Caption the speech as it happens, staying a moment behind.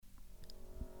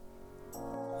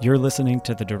You're listening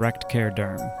to the Direct Care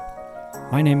Derm.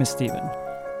 My name is Steven.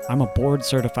 I'm a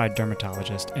board-certified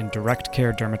dermatologist and direct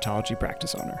care dermatology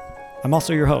practice owner. I'm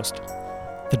also your host.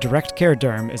 The Direct Care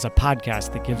Derm is a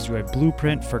podcast that gives you a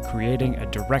blueprint for creating a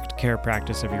direct care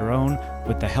practice of your own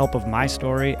with the help of my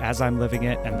story as I'm living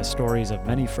it and the stories of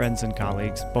many friends and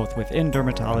colleagues, both within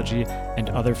dermatology and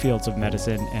other fields of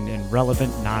medicine and in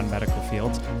relevant non-medical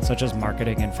fields such as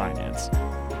marketing and finance.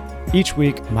 Each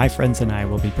week, my friends and I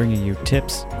will be bringing you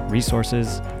tips,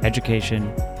 resources, education,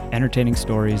 entertaining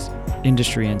stories,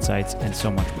 industry insights, and so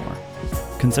much more.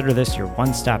 Consider this your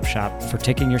one-stop shop for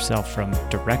taking yourself from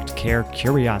direct care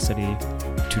curiosity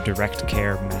to direct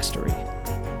care mastery.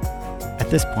 At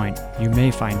this point, you may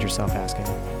find yourself asking,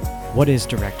 what is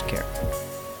direct care?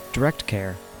 Direct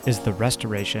care is the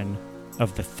restoration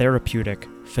of the therapeutic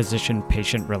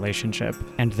physician-patient relationship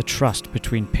and the trust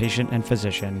between patient and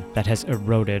physician that has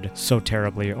eroded so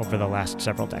terribly over the last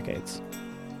several decades.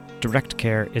 Direct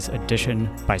care is addition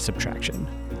by subtraction.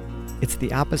 It's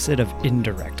the opposite of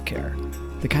indirect care,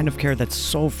 the kind of care that's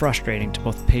so frustrating to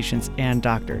both patients and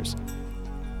doctors.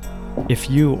 If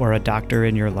you or a doctor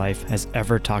in your life has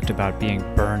ever talked about being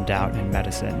burned out in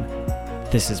medicine,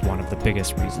 this is one of the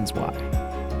biggest reasons why.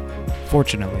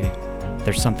 Fortunately,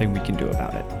 there's something we can do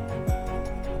about it.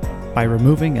 By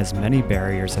removing as many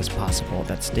barriers as possible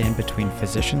that stand between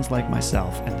physicians like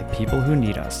myself and the people who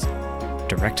need us,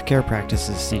 direct care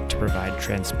practices seek to provide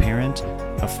transparent,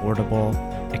 affordable,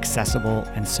 accessible,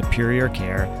 and superior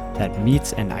care that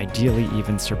meets and ideally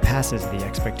even surpasses the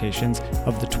expectations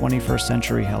of the 21st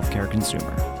century healthcare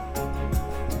consumer.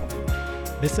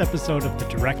 This episode of the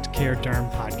Direct Care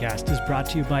Derm podcast is brought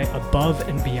to you by Above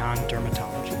and Beyond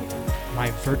Dermatology, my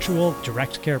virtual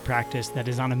direct care practice that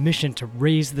is on a mission to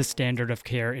raise the standard of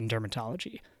care in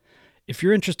dermatology. If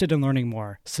you're interested in learning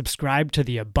more, subscribe to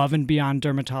the Above and Beyond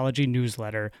Dermatology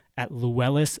newsletter at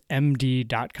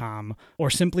llewellismd.com or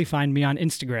simply find me on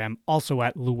Instagram, also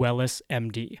at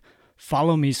llewellismd.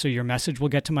 Follow me so your message will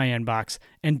get to my inbox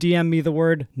and DM me the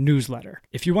word newsletter.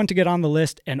 If you want to get on the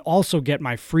list and also get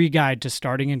my free guide to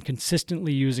starting and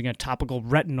consistently using a topical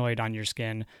retinoid on your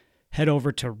skin, head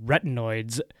over to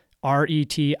retinoids,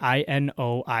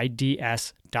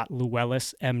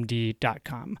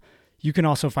 retinoids.llewellismd.com. You can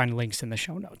also find links in the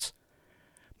show notes.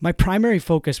 My primary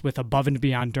focus with Above and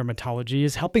Beyond Dermatology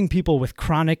is helping people with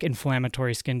chronic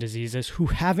inflammatory skin diseases who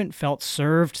haven't felt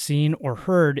served, seen, or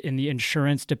heard in the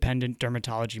insurance-dependent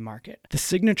dermatology market. The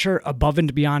signature Above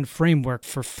and Beyond framework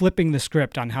for flipping the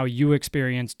script on how you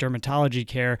experience dermatology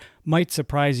care might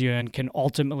surprise you and can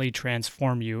ultimately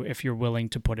transform you if you're willing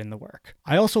to put in the work.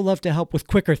 I also love to help with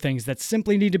quicker things that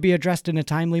simply need to be addressed in a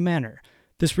timely manner.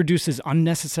 This reduces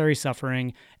unnecessary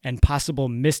suffering and possible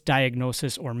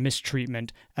misdiagnosis or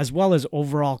mistreatment, as well as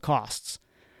overall costs.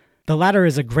 The latter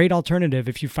is a great alternative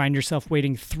if you find yourself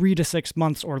waiting 3 to 6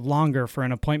 months or longer for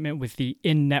an appointment with the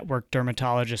in-network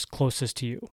dermatologist closest to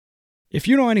you. If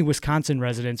you know any Wisconsin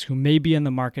residents who may be in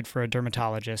the market for a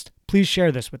dermatologist, please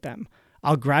share this with them.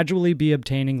 I'll gradually be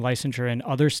obtaining licensure in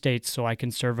other states so I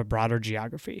can serve a broader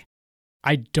geography.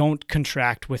 I don't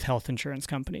contract with health insurance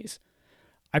companies.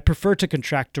 I prefer to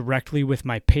contract directly with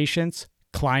my patients,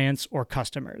 clients, or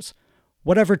customers,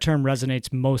 whatever term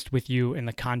resonates most with you in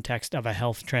the context of a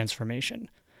health transformation.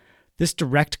 This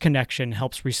direct connection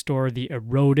helps restore the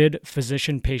eroded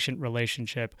physician-patient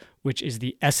relationship, which is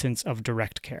the essence of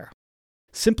direct care.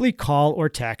 Simply call or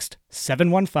text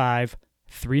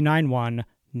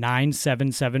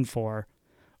 715-391-9774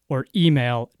 or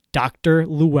email Dr.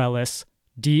 Llewellis,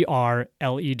 DRLEWELLIS,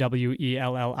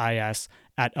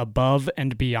 at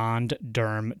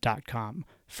aboveandbeyondderm.com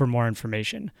for more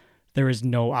information. There is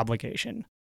no obligation.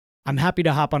 I'm happy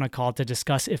to hop on a call to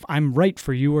discuss if I'm right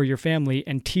for you or your family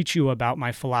and teach you about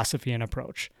my philosophy and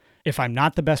approach. If I'm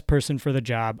not the best person for the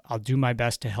job, I'll do my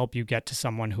best to help you get to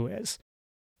someone who is.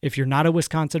 If you're not a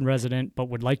Wisconsin resident but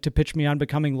would like to pitch me on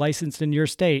becoming licensed in your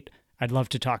state, I'd love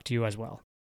to talk to you as well.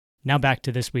 Now back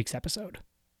to this week's episode.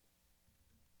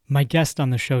 My guest on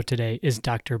the show today is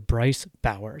Dr. Bryce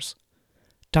Bowers.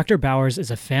 Dr. Bowers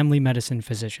is a family medicine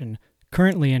physician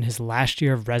currently in his last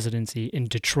year of residency in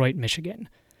Detroit, Michigan.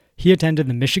 He attended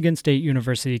the Michigan State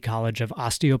University College of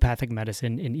Osteopathic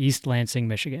Medicine in East Lansing,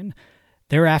 Michigan.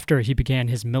 Thereafter, he began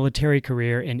his military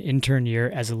career and intern year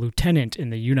as a lieutenant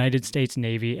in the United States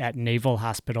Navy at Naval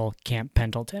Hospital, Camp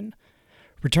Pendleton.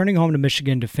 Returning home to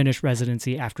Michigan to finish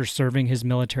residency after serving his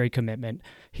military commitment,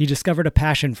 he discovered a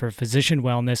passion for physician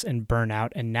wellness and burnout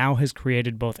and now has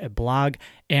created both a blog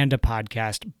and a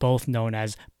podcast, both known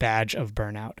as Badge of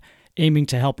Burnout, aiming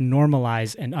to help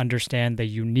normalize and understand the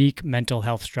unique mental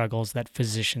health struggles that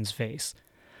physicians face.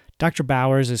 Dr.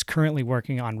 Bowers is currently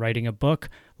working on writing a book,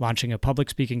 launching a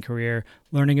public speaking career,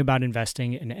 learning about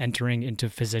investing, and entering into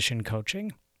physician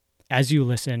coaching. As you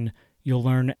listen, you'll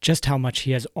learn just how much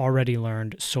he has already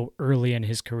learned so early in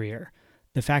his career.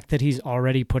 The fact that he's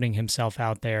already putting himself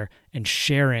out there and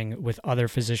sharing with other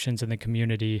physicians in the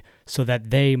community so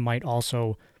that they might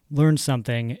also learn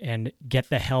something and get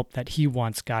the help that he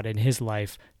once got in his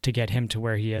life to get him to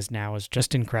where he is now is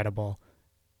just incredible.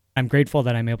 I'm grateful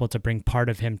that I'm able to bring part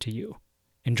of him to you.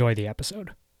 Enjoy the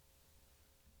episode.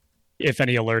 If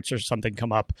any alerts or something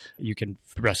come up, you can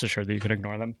rest assured that you can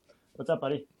ignore them. What's up,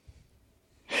 buddy?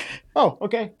 Oh,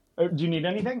 okay. Do you need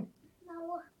anything?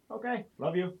 No. Okay.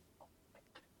 Love you.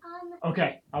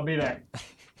 Okay, I'll be there.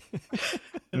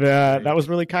 That was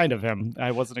really kind of him.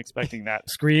 I wasn't expecting that.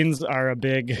 Screens are a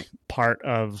big part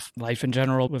of life in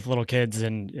general with little kids,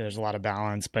 and there's a lot of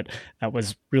balance, but that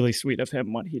was really sweet of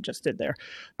him what he just did there.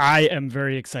 I am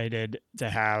very excited to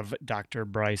have Dr.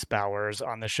 Bryce Bowers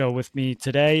on the show with me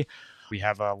today. We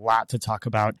have a lot to talk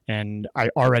about, and I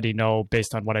already know,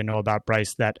 based on what I know about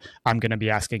Bryce, that I'm going to be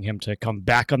asking him to come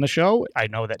back on the show. I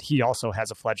know that he also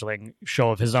has a fledgling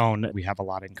show of his own. We have a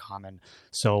lot in common.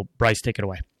 So, Bryce, take it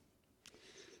away.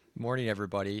 Morning,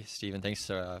 everybody. Stephen, thanks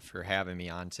for having me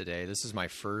on today. This is my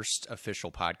first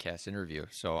official podcast interview,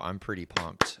 so I'm pretty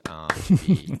pumped to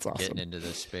be That's awesome. Getting into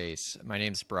this space. My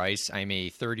name's Bryce. I'm a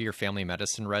third-year family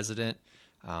medicine resident.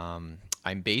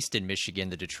 I'm based in Michigan,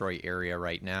 the Detroit area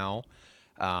right now,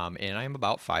 and I'm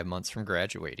about 5 months from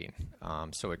graduating.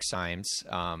 So excited.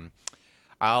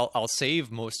 I'll save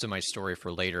most of my story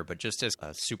for later, but just as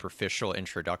a superficial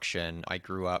introduction, I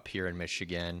grew up here in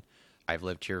Michigan. I've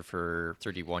lived here for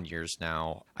 31 years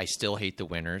now. I still hate the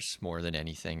winters more than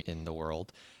anything in the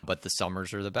world, but the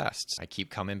summers are the best. I keep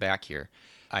coming back here.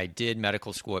 I did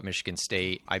medical school at Michigan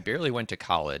State. I barely went to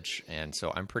college, and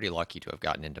so I'm pretty lucky to have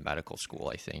gotten into medical school,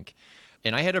 I think.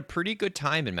 And I had a pretty good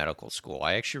time in medical school.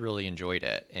 I actually really enjoyed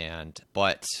it.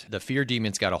 But the fear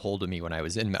demons got a hold of me when I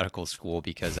was in medical school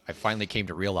because I finally came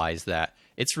to realize that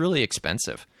it's really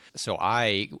expensive. So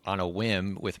I, on a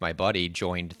whim with my buddy,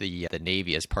 joined the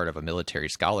Navy as part of a military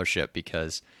scholarship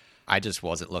because I just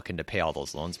wasn't looking to pay all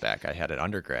those loans back. I had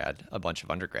a bunch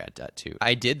of undergrad debt too.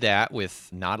 I did that with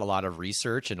not a lot of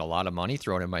research and a lot of money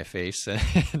thrown in my face.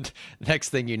 And next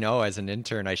thing you know, as an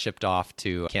intern, I shipped off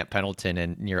to Camp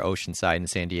Pendleton near Oceanside in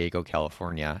San Diego,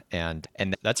 California. And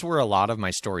that's where a lot of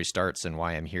my story starts and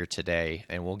why I'm here today.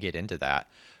 And we'll get into that.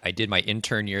 I did my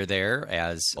intern year there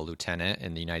as a lieutenant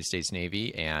in the United States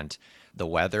Navy, and the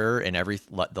weather and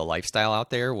the lifestyle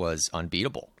out there was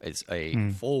unbeatable. It's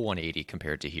a full 180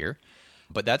 compared to here.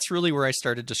 But that's really where I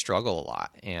started to struggle a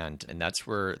lot. And that's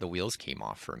where the wheels came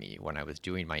off for me when I was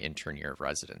doing my intern year of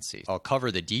residency. I'll cover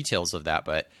the details of that,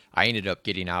 but I ended up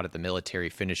getting out of the military,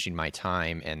 finishing my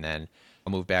time, and then I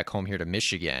moved back home here to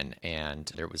Michigan,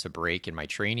 and there was a break in my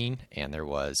training, and there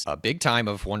was a big time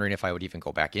of wondering if I would even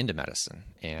go back into medicine.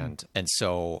 And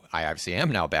so I obviously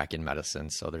am now back in medicine,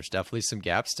 so there's definitely some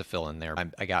gaps to fill in there.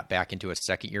 I got back into a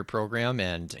second-year program,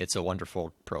 and it's a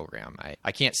wonderful program.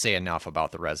 I can't say enough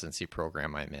about the residency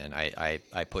program I'm in.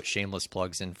 I put shameless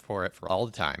plugs in for it for all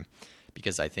the time,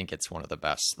 because I think it's one of the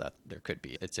best that there could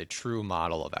be. It's a true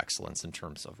model of excellence in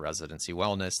terms of residency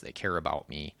wellness. They care about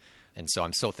me. And so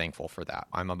I'm so thankful for that.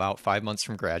 I'm about 5 months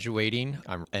from graduating.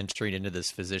 I'm entering into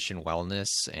this physician wellness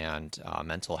and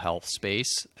mental health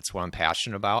space. That's what I'm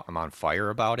passionate about. I'm on fire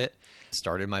about it.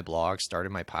 Started my blog,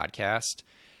 started my podcast,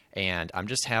 and I'm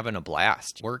just having a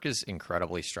blast. Work is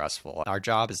incredibly stressful. Our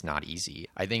job is not easy.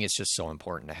 I think it's just so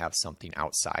important to have something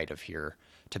outside of here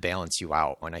to balance you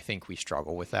out. And I think we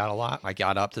struggle with that a lot. I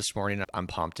got up this morning. I'm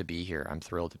pumped to be here. I'm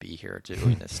thrilled to be here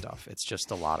doing this stuff. It's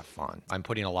just a lot of fun. I'm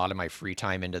putting a lot of my free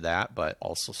time into that, but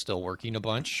also still working a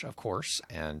bunch, of course,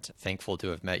 and thankful to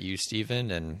have met you, Stephen,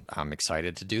 and I'm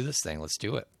excited to do this thing. Let's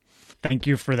do it. Thank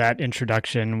you for that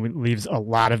introduction. It leaves a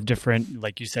lot of different,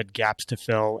 like you said, gaps to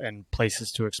fill and places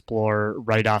to explore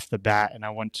right off the bat. And I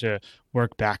want to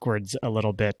work backwards a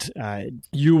little bit.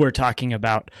 You were talking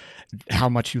about how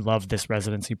much you love this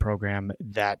residency program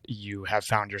that you have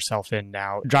found yourself in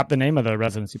now. Drop the name of the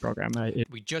residency program.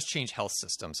 We just changed health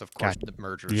systems, of course, the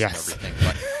mergers yes. and everything.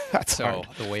 But That's so hard.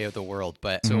 The way of the world.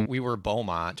 But so we were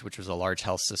Beaumont, which was a large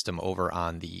health system over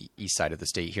on the east side of the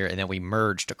state here. And then we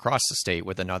merged across the state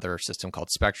with another system called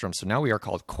Spectrum. So now we are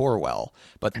called Corewell.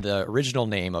 But the original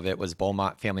name of it was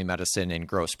Beaumont Family Medicine in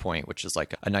Grosse Pointe, which is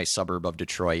like a nice suburb of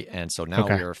Detroit. And so now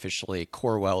we are officially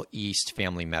Corewell East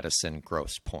Family Medicine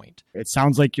Grosse Pointe. It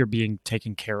sounds like you're being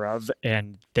taken care of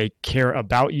and they care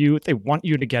about you. They want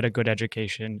you to get a good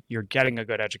education. You're getting a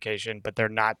good education, but they're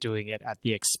not doing it at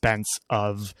the expense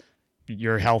of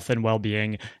your health and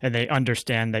well-being, and they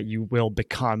understand that you will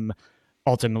become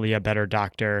ultimately a better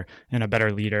doctor and a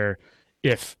better leader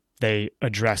if they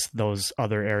address those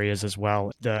other areas as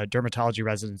well. The dermatology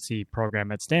residency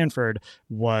program at Stanford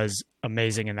was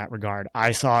amazing in that regard.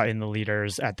 I saw in the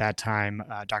leaders at that time,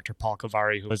 Dr. Paul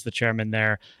Kavari, who was the chairman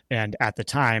there, and at the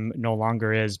time no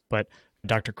longer is, but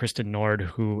Dr. Kristen Nord,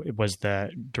 who was the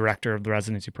director of the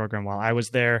residency program while I was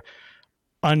there,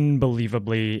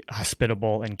 unbelievably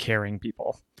hospitable and caring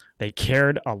people. They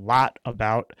cared a lot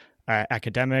about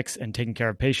academics and taking care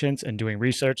of patients and doing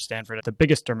research. Stanford is the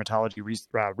biggest dermatology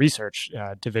research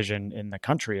division in the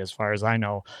country, as far as I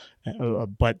know,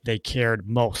 but they cared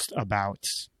most about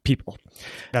people.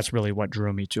 That's really what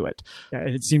drew me to it.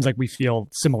 It seems like we feel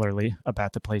similarly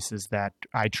about the places that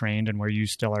I trained and where you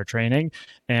still are training.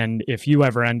 And if you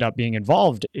ever end up being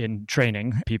involved in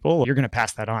training people, you're going to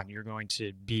pass that on. You're going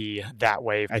to be that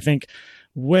way. I think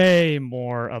way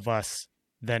more of us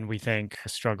than we think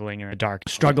struggling in the dark,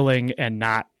 struggling and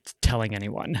not telling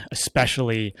anyone,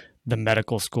 especially the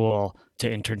medical school to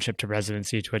internship to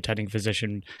residency to attending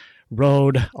physician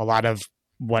road. A lot of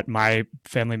what my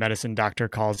family medicine doctor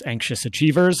calls anxious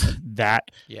achievers, that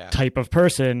type of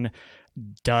person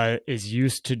is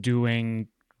used to doing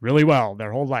really well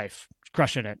their whole life,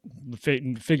 crushing it,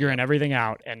 figuring everything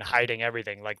out and hiding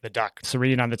everything like the duck,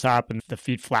 serene on the top and the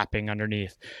feet flapping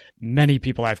underneath. Many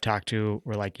people I've talked to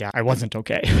were like, yeah, I wasn't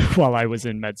okay while I was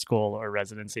in med school or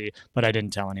residency, but I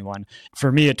didn't tell anyone.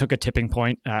 For me, it took a tipping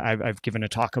point. I've given a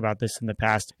talk about this in the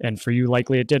past, and for you,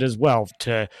 likely it did as well,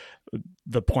 to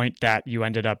the point that you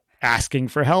ended up asking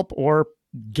for help or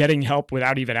getting help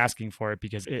without even asking for it,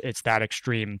 because it's that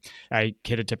extreme. I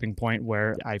hit a tipping point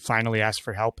where I finally asked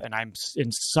for help, and I'm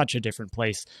in such a different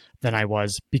place than I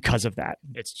was because of that.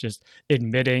 It's just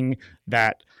admitting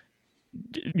that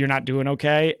you're not doing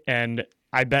okay. And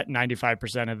I bet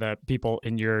 95% of the people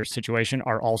in your situation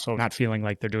are also not feeling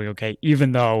like they're doing okay,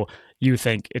 even though you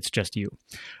think it's just you.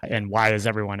 And why is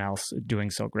everyone else doing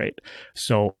so great?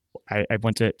 So I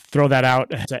want to throw that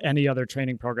out to any other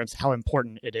training programs, how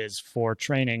important it is for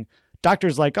training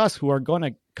doctors like us who are going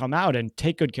to come out and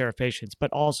take good care of patients,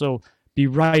 but also be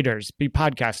writers, be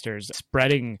podcasters,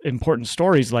 spreading important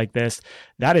stories like this.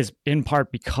 That is in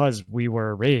part because we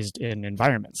were raised in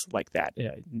environments like that,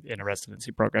 in a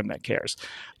residency program that cares.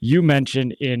 You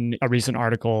mentioned in a recent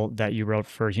article that you wrote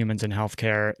for Humans in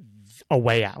Healthcare, a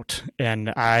way out.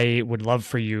 And I would love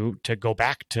for you to go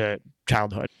back to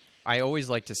childhood. I always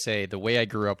like to say the way I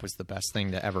grew up was the best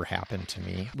thing that ever happened to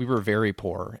me. We were very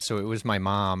poor. So it was my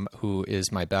mom, who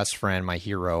is my best friend, my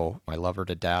hero. I love her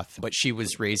to death. But she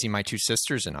was raising my two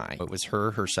sisters and I. It was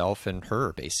her, herself, and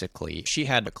her, basically. She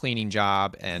had a cleaning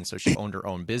job, and so she owned her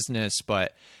own business,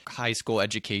 but high school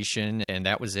education, and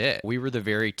that was it. We were the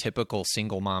very typical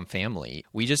single mom family.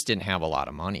 We just didn't have a lot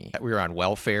of money. We were on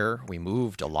welfare. We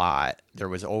moved a lot. There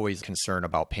was always concern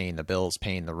about paying the bills,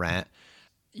 paying the rent.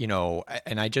 You know,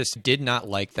 and I just did not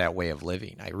like that way of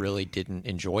living. I really didn't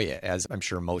enjoy it, as I'm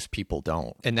sure most people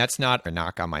don't. And that's not a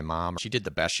knock on my mom. She did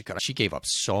the best she could. She gave up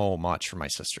so much for my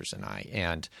sisters and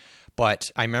I.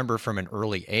 But I remember from an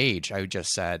early age, I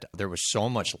just said there was so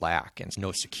much lack and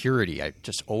no security. I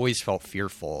just always felt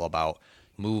fearful about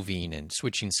moving and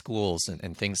switching schools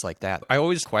and things like that. I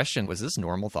always questioned, was this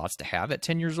normal thoughts to have at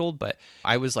 10 years old? But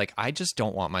I was like, I just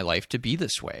don't want my life to be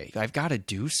this way. I've got to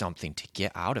do something to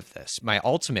get out of this. My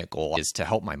ultimate goal is to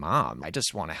help my mom. I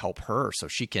just want to help her so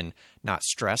she can not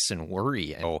stress and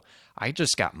worry. And so I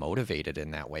just got motivated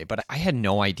in that way, but I had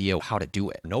no idea how to do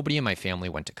it. Nobody in my family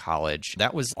went to college.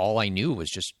 That was all I knew, was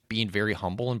just being very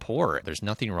humble and poor. There's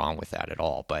nothing wrong with that at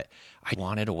all, but I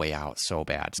wanted a way out so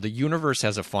bad. So the universe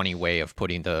has a funny way of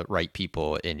putting the right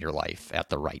people in your life at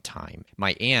the right time.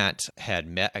 My aunt had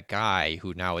met a guy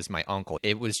who now is my uncle.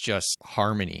 It was just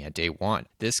harmony at day one.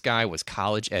 This guy was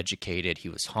college educated. He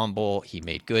was humble. He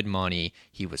made good money.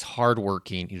 He was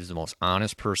hardworking. He was the most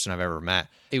honest person I've ever met.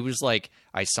 It was like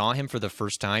I saw him for the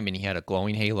first time and he had a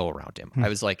glowing halo around him. I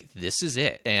was like, this is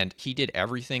it. And he did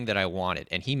everything that I wanted,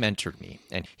 and he mentored me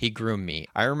and he groomed me.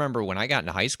 I remember when I got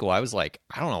into high school, I was like,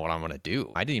 I don't know what I'm going to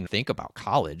do. I didn't even think about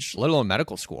college, let alone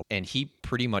medical school. And he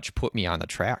pretty much put me on the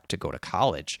track to go to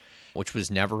college, which was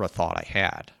never a thought I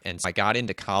had. And I got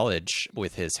into college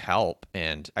with his help,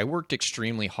 and I worked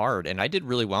extremely hard, and I did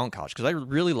really well in college because I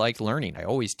really liked learning. I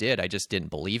always did. I just didn't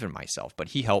believe in myself, but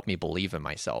he helped me believe in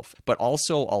myself. But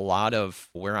also a lot of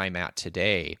where I'm at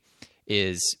today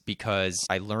is because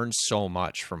I learned so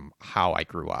much from how I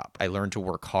grew up. I learned to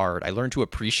work hard. I learned to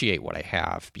appreciate what I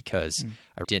have because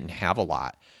I didn't have a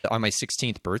lot. On my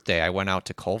 16th birthday, I went out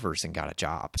to Culver's and got a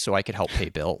job so I could help pay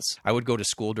bills. I would go to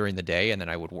school during the day and then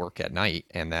I would work at night.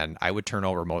 And then I would turn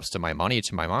over most of my money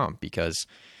to my mom because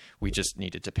we just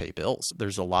needed to pay bills.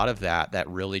 There's a lot of that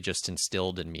really just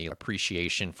instilled in me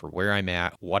appreciation for where I'm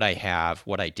at, what I have,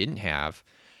 what I didn't have,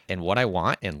 and what I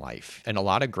want in life, and a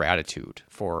lot of gratitude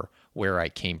for where I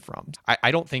came from.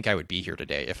 I don't think I would be here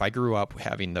today. If I grew up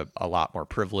having a lot more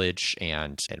privilege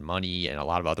and money and a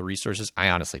lot of other resources, I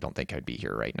honestly don't think I'd be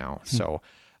here right now. So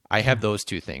I have those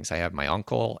two things. I have my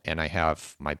uncle and I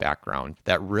have my background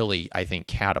that really, I think,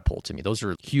 catapulted me. Those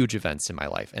are huge events in my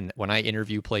life. And when I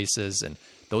interview places, and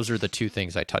those are the two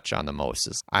things I touch on the most,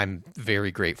 is I'm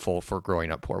very grateful for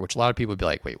growing up poor, which a lot of people would be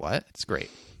like, wait, what? It's great.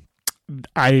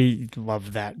 I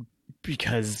love that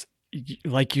because,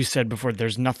 like you said before,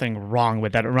 there's nothing wrong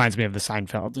with that. It reminds me of the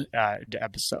Seinfeld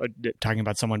episode talking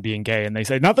about someone being gay, and they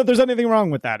say, not that there's anything wrong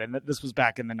with that, and that this was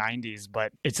back in the 90s,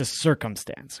 but it's a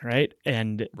circumstance, right?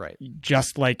 And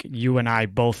just like you and I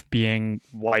both being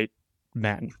white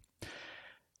men,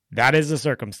 that is a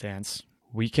circumstance.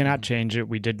 We cannot change it.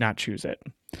 We did not choose it.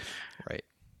 Right.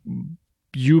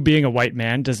 You being a white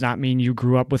man does not mean you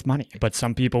grew up with money, but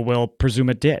some people will presume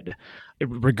it did.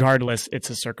 Regardless, it's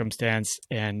a circumstance,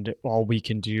 and all we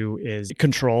can do is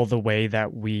control the way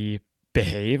that we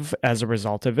behave as a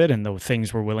result of it, and the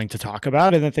things we're willing to talk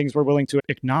about, and the things we're willing to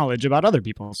acknowledge about other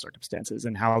people's circumstances,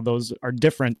 and how those are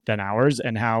different than ours,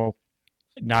 and how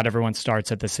not everyone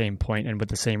starts at the same point and with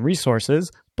the same resources.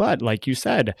 But like you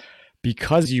said,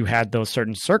 because you had those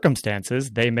certain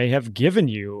circumstances, they may have given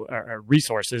you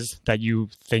resources that you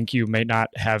think you may not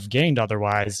have gained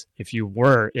otherwise if you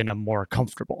were in a more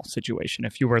comfortable situation,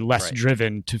 if you were less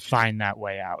driven to find that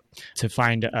way out, to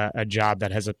find a job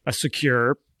that has a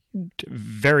secure,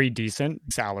 very decent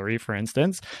salary, for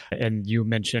instance. And you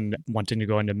mentioned wanting to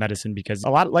go into medicine because a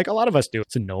lot of us do.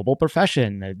 It's a noble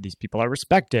profession. These people are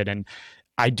respected. And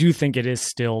I do think it is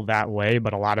still that way,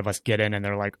 but a lot of us get in and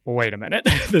they're like, oh, wait a minute,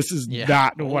 this is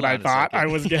not what I thought I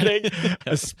was getting,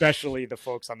 especially the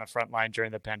folks on the front line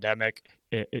during the pandemic.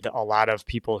 A lot of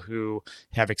people who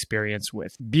have experience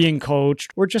with being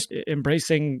coached or just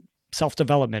embracing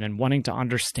self-development and wanting to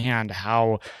understand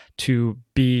how to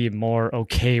be more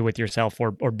okay with yourself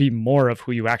or be more of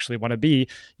who you actually want to be,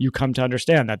 you come to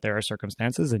understand that there are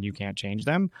circumstances and you can't change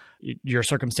them. Your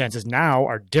circumstances now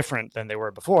are different than they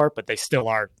were before, but they still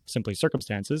are simply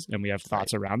circumstances, and we have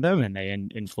thoughts around them, and they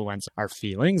influence our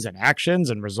feelings and actions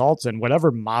and results, and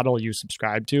whatever model you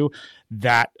subscribe to,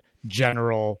 that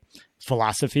general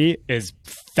philosophy is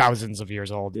thousands of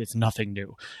years old. It's nothing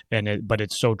new, but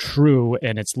it's so true,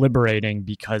 and it's liberating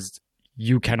because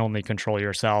you can only control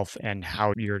yourself and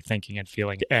how you're thinking and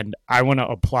feeling. And I want to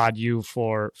applaud you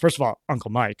for, first of all, Uncle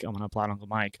Mike. I want to applaud Uncle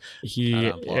Mike.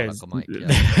 Uncle Mike.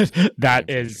 Yeah.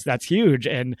 That's huge.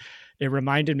 And it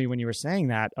reminded me when you were saying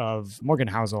that of Morgan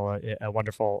Housel, a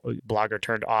wonderful blogger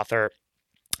turned author.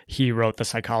 He wrote The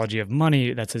Psychology of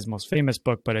Money. That's his most famous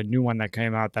book, but a new one that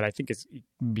came out that I think is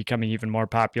becoming even more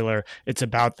popular. It's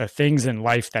about the things in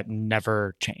life that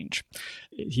never change.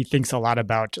 He thinks a lot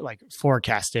about like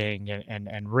forecasting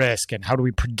and risk and how do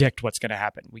we predict what's going to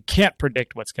happen. We can't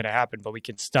predict what's going to happen, but we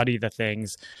can study the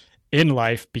things in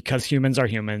life because humans are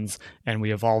humans and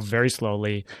we evolve very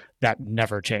slowly that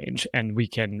never change. And we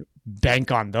can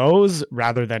bank on those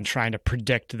rather than trying to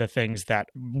predict the things that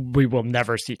we will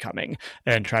never see coming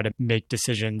and try to make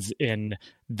decisions in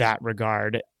that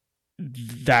regard.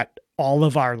 That all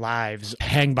of our lives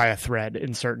hang by a thread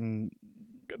in certain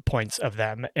points of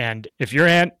them. And if your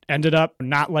aunt ended up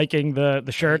not liking the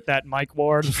shirt that Mike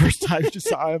wore the first time you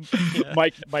saw him,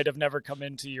 Mike might have never come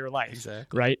into your life.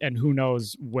 Right. And who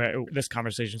knows where this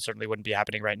conversation certainly wouldn't be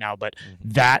happening right now, but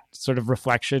that sort of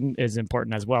reflection is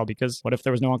important as well, because what if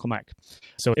there was no Uncle Mike?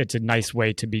 So it's a nice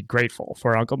way to be grateful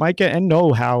for Uncle Mike and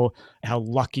know how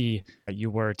lucky you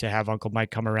were to have Uncle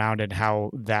Mike come around and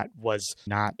how that was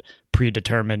not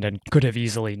predetermined and could have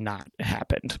easily not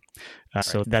happened.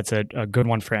 So that's a good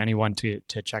one for anyone to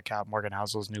check out Morgan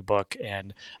Housel's new book.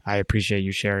 And I appreciate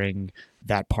you sharing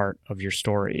that part of your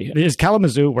story. Is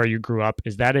Kalamazoo, where you grew up,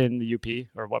 is that in the UP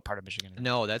or what part of Michigan?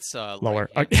 No, that's lower.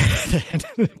 Okay.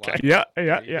 Yeah.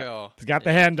 It's got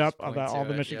the hand up about all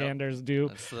the Michiganders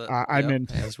do.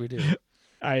 As we do.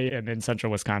 I am in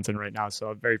central Wisconsin right now,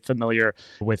 so I'm very familiar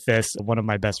with this. One of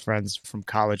my best friends from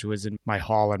college was in my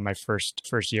hall in my first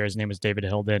year. His name was David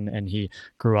Hilden, and he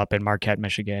grew up in Marquette,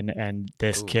 Michigan. And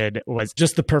this kid was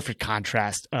just the perfect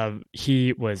contrast of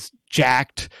he was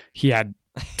jacked. He had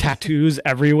tattoos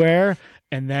everywhere.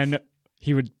 And then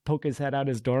he would poke his head out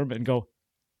his dorm and go,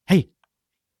 "Hey,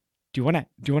 do you want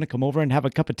to come over and have a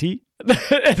cup of tea?"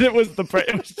 And it was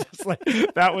just like,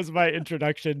 that was my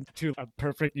introduction to a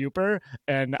perfect Youper.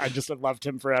 And I just loved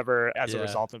him forever as a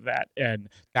result of that. And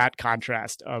that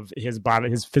contrast of his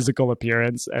body, his physical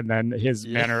appearance, and then his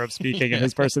manner of speaking and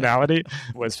his personality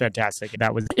was fantastic.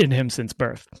 That was in him since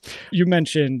birth. You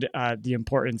mentioned the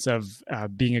importance of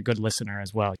being a good listener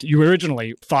as well. You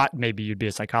originally thought maybe you'd be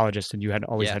a psychologist, and you had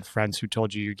always had friends who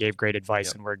told you gave great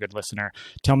advice and were a good listener.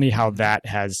 Tell me how that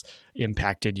has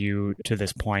impacted you to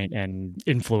this point and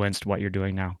influenced what you're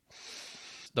doing now.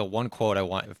 The one quote I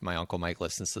want, if my Uncle Mike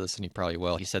listens to this, and he probably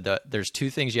will, he said that there's 2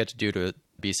 things you have to do to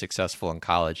be successful in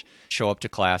college: show up to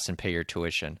class and pay your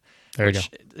tuition. Which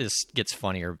gets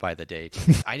funnier by the day.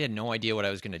 I had no idea what I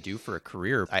was going to do for a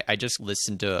career. I just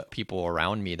listened to people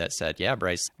around me that said, yeah,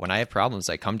 Bryce, when I have problems,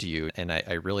 I come to you, and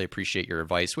I really appreciate your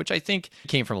advice, which I think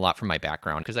came from a lot from my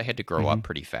background because I had to grow up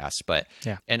pretty fast. But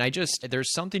and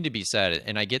there's something to be said,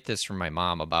 and I get this from my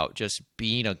mom, about just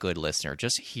being a good listener,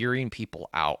 just hearing people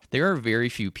out. There are very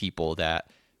few people that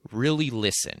really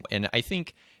listen. And I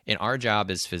think in our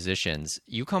job as physicians,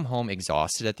 you come home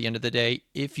exhausted at the end of the day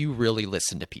if you really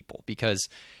listen to people, because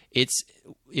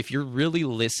if you're really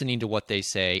listening to what they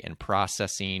say and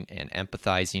processing and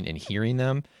empathizing and hearing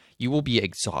them, you will be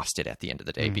exhausted at the end of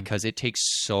the day because it takes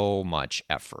so much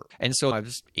effort. And so I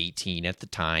was 18 at the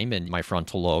time, and my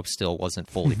frontal lobe still wasn't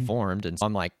fully formed. And so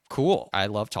I'm like, cool, I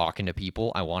love talking to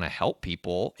people. I want to help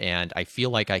people. And I feel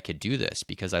like I could do this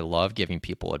because I love giving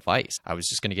people advice. I was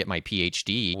just going to get my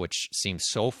PhD, which seemed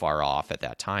so far off at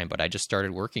that time, but I just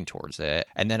started working towards it.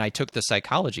 And then I took the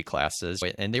psychology classes,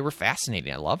 and they were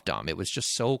fascinating. I loved them. It was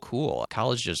just so cool.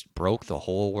 College just broke the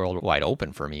whole world wide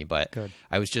open for me, but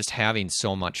I was just having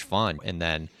so much fun. And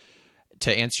then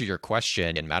to answer your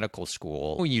question, in medical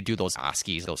school, you do those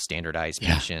OSCEs, those standardized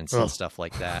patients and stuff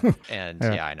like that. And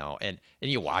I know. And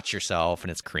you watch yourself,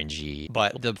 and it's cringy.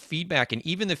 But the feedback, and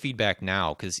even the feedback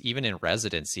now, because even in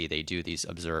residency, they do these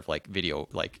observe like video,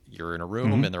 like you're in a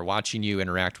room and they're watching you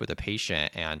interact with a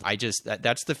patient. And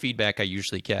that's the feedback I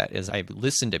usually get, is I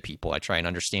listen to people. I try and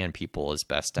understand people as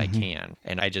best I can.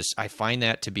 And I find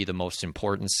that to be the most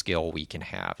important skill we can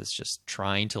have, is just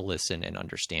trying to listen and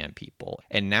understand people.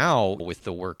 And now with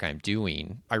the work I'm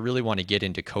doing, I really want to get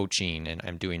into coaching, and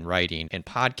I'm doing writing and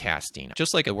podcasting.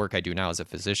 Just like the work I do now as a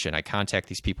physician, I contact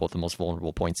these people at the most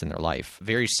vulnerable points in their life.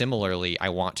 Very similarly, I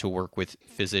want to work with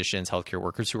physicians, healthcare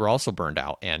workers who are also burned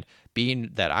out. And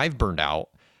being that I've burned out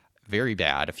very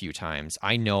bad a few times,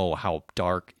 I know how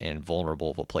dark and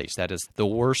vulnerable of a place that is. The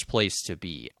worst place to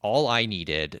be. All I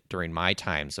needed during my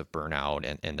times of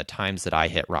burnout and the times that I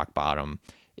hit rock bottom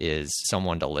is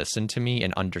someone to listen to me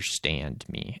and understand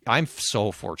me. I'm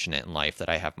so fortunate in life that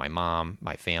I have my mom,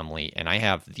 my family, and I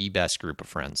have the best group of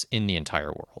friends in the entire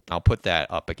world. I'll put that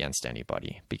up against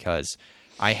anybody because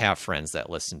I have friends that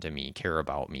listen to me, care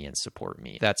about me, and support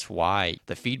me. That's why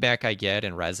the feedback I get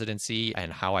in residency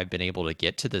and how I've been able to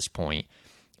get to this point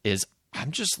is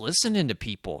I'm just listening to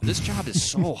people. This job is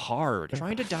so hard.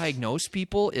 Trying to diagnose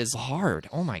people is hard.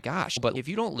 Oh my gosh. But if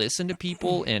you don't listen to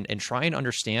people and try and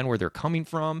understand where they're coming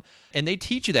from, and they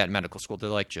teach you that in medical school, they're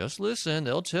like, just listen,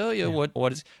 they'll tell you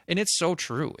what is, and it's so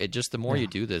true. It just, the more you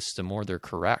do this, the more they're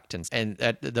correct. And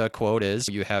the quote is,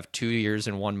 you have 2 ears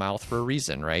and 1 mouth for a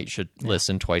reason, right? You should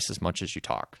listen twice as much as you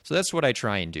talk. So that's what I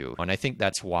try and do. And I think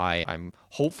that's why I'm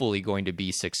hopefully going to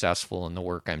be successful in the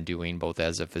work I'm doing, both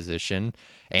as a physician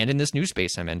and in this new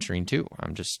space I'm entering too.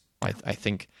 I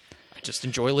think I just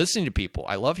enjoy listening to people.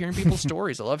 I love hearing people's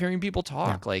stories. I love hearing people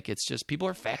talk. Like, it's just, people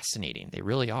are fascinating. They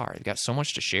really are. They've got so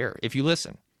much to share if you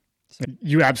listen.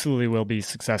 You absolutely will be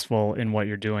successful in what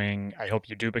you're doing. I hope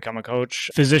you do become a coach.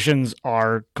 Physicians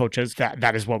are coaches.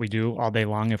 That is what we do all day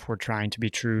long if we're trying to be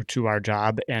true to our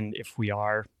job, and if we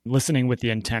are listening with the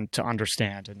intent to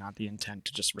understand and not the intent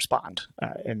to just respond.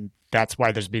 And that's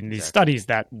why there's been these studies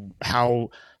that how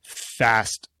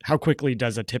quickly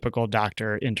does a typical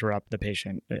doctor interrupt the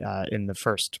patient in the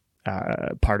first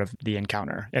part of the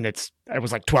encounter. And it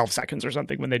was like 12 seconds or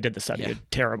something when they did the study. It's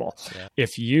terrible. Yeah.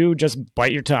 If you just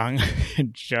bite your tongue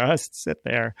and just sit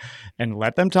there and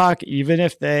let them talk, even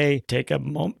if they take a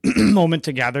moment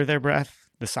to gather their breath,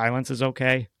 the silence is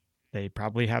okay. They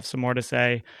probably have some more to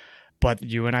say. But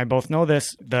you and I both know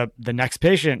this. The next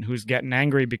patient who's getting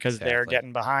angry because they're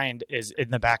getting behind is in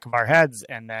the back of our heads.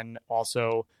 And then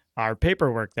also our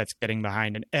paperwork that's getting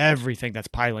behind and everything that's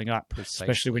piling up,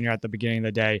 especially when you're at the beginning of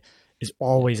the day, is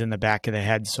always in the back of the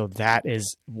head. So that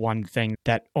is one thing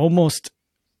that almost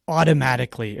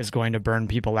automatically is going to burn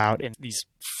people out in these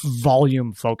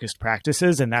volume focused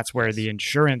practices. And that's where the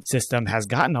insurance system has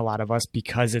gotten a lot of us,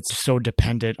 because it's so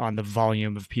dependent on the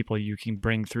volume of people you can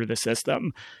bring through the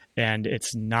system. And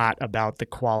it's not about the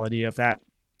quality of that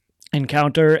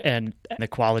encounter and the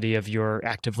quality of your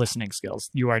active listening skills.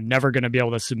 You are never going to be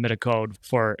able to submit a code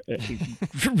for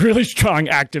really strong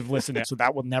active listening. So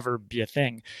that will never be a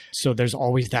thing. So there's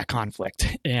always that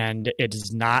conflict. And it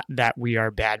is not that we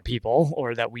are bad people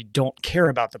or that we don't care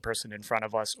about the person in front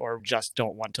of us or just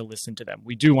don't want to listen to them.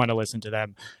 We do want to listen to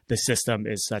them. The system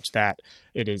is such that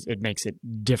it makes it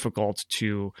difficult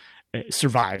to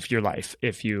survive your life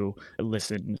if you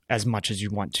listen as much as you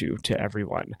want to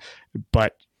everyone.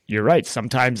 But you're right.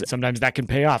 Sometimes that can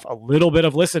pay off. A little bit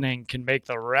of listening can make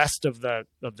the rest of the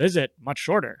visit much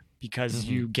shorter because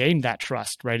you gain that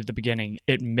trust right at the beginning.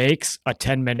 It makes a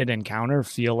 10-minute encounter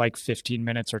feel like 15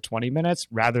 minutes or 20 minutes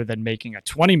rather than making a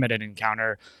 20-minute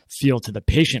encounter feel to the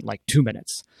patient like 2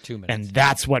 minutes. 2 minutes. And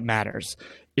that's what matters.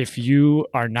 If you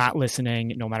are not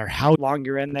listening, no matter how long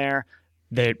you're in there,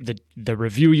 the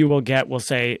review you will get will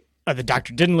say, the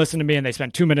doctor didn't listen to me and they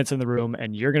spent 2 minutes in the room,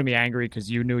 and you're going to be angry because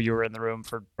you knew you were in the room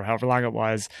for however long it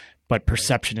was, but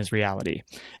perception is reality.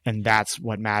 And that's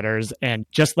what matters. And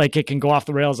just like it can go off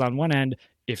the rails on one end,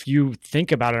 if you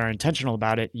think about it or are intentional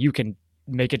about it, you can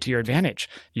make it to your advantage.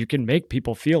 You can make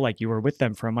people feel like you were with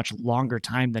them for a much longer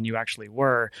time than you actually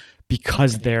were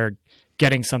because they're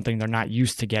getting something they're not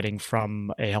used to getting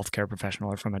from a healthcare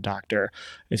professional or from a doctor.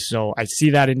 So I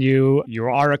see that in you. You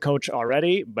are a coach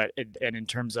already, and in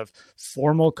terms of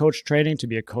formal coach training, to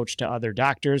be a coach to other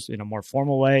doctors in a more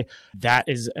formal way, that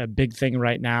is a big thing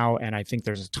right now. And I think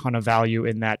there's a ton of value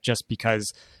in that just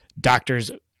because doctors,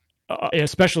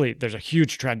 especially there's a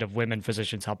huge trend of women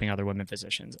physicians helping other women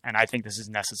physicians. And I think this is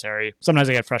necessary. Sometimes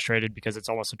I get frustrated because it's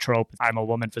almost a trope. I'm a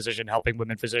woman physician helping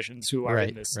women physicians who are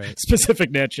in this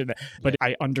specific niche. But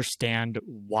I understand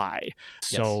why.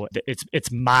 So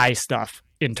it's my stuff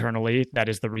internally. That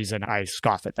is the reason I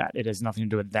scoff at that. It has nothing to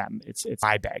do with them. It's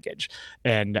my baggage.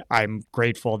 And I'm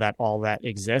grateful that all that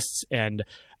exists. And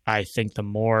I think the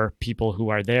more people who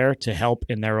are there to help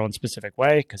in their own specific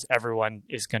way, because everyone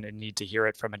is going to need to hear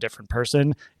it from a different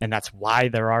person. And that's why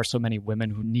there are so many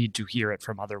women who need to hear it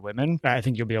from other women. I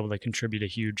think you'll be able to contribute a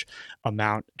huge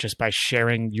amount just by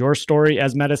sharing your story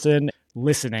as medicine,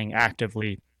 listening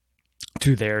actively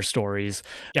to their stories.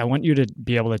 I want you to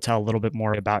be able to tell a little bit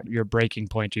more about your breaking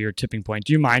point or your tipping point.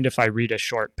 Do you mind if I read a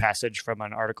short passage from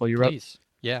an article you wrote? Please.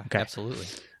 Yeah, okay. Absolutely.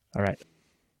 All right.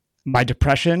 My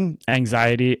depression,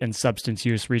 anxiety, and substance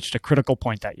use reached a critical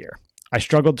point that year. I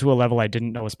struggled to a level I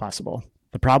didn't know was possible.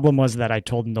 The problem was that I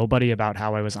told nobody about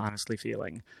how I was honestly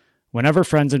feeling. Whenever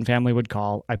friends and family would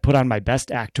call, I put on my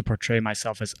best act to portray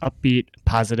myself as upbeat,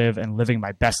 positive, and living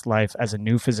my best life as a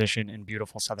new physician in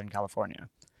beautiful Southern California.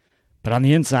 But on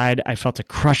the inside, I felt a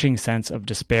crushing sense of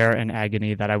despair and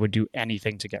agony that I would do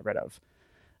anything to get rid of.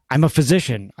 I'm a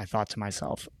physician, I thought to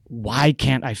myself. Why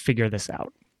can't I figure this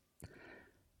out?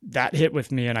 That hit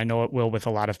with me, and I know it will with a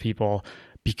lot of people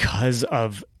because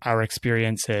of our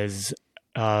experiences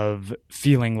of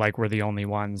feeling like we're the only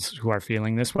ones who are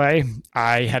feeling this way.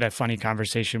 I had a funny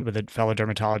conversation with a fellow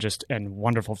dermatologist and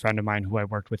wonderful friend of mine who I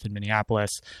worked with in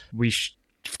Minneapolis. We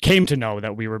came to know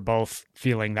that we were both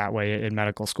feeling that way in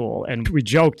medical school. And we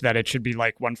joked that it should be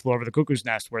like One Flew Over the Cuckoo's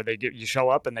Nest, where you show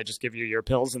up and they just give you your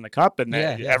pills in the cup and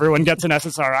everyone gets an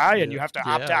SSRI and you have to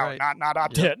opt out, not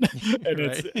opt in.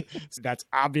 And that's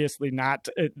obviously not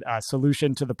a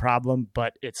solution to the problem,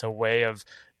 but it's a way of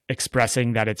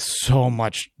expressing that it's so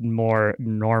much more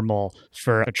normal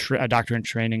for a doctor in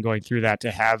training going through that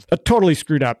to have a totally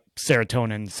screwed up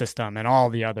serotonin system and all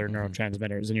the other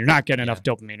neurotransmitters, and you're not getting enough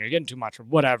dopamine, or you're getting too much or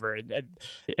whatever.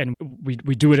 And we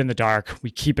do it in the dark. We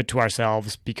keep it to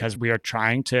ourselves because we are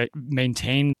trying to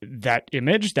maintain that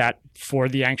image that for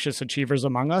the anxious achievers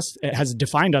among us, it has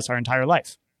defined us our entire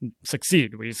life.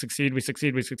 Succeed. We succeed.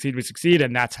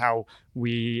 And that's how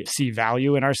we see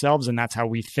value in ourselves. And that's how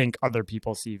we think other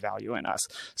people see value in us.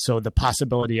 So the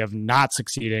possibility of not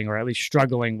succeeding, or at least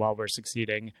struggling while we're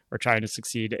succeeding or trying to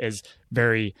succeed, is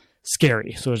very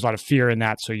scary. So there's a lot of fear in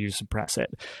that. So you suppress it.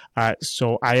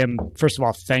 So I am, first of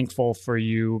all, thankful for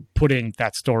you putting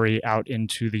that story out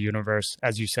into the universe.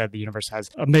 As you said, the universe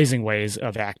has amazing ways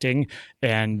of acting,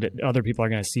 and other people are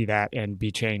going to see that and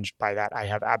be changed by that. I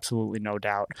have absolutely no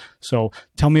doubt. So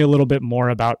tell me a little bit more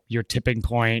about your tipping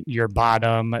point, your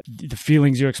bottom, the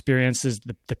feelings you experienced,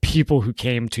 the people who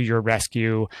came to your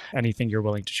rescue, anything you're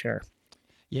willing to share.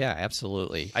 Yeah,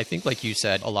 absolutely. I think, like you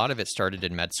said, a lot of it started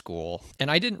in med school, and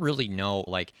I didn't really know,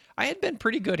 like, I had been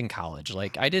pretty good in college.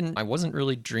 Like, I wasn't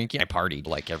really drinking. I partied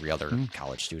like every other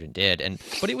college student did,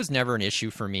 but it was never an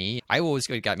issue for me. I always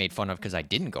got made fun of because I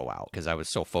didn't go out because I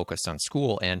was so focused on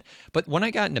school. But when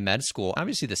I got into med school,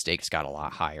 obviously the stakes got a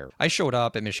lot higher. I showed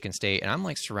up at Michigan State, and I'm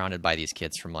like surrounded by these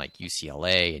kids from like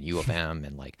UCLA and U of M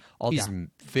and like all these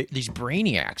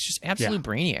brainiacs, just absolute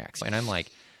brainiacs. And I'm like,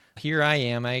 here I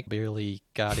am. I barely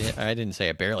got in. I didn't say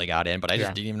I barely got in, but I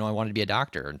just didn't even know I wanted to be a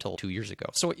doctor until 2 years ago.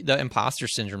 So the imposter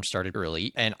syndrome started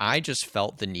early, and I just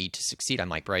felt the need to succeed. I'm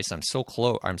like, Bryce, I'm so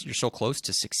close. You're so close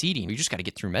to succeeding. You just got to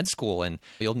get through med school, and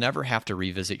you'll never have to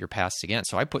revisit your past again.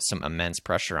 So I put some immense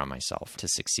pressure on myself to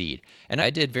succeed, and I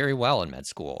did very well in med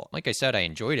school. Like I said, I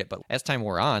enjoyed it, but as time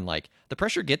wore on, like the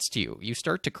pressure gets to you. You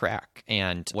start to crack,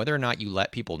 and whether or not you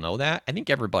let people know that, I think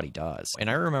everybody does. And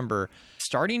I remember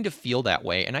starting to feel that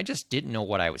way, and I just didn't know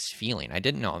what I was feeling. I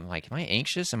didn't know. I'm like, am I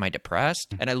anxious? Am I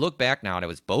depressed? And I look back now and it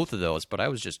was both of those, but I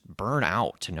was just burnt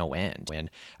out to no end. And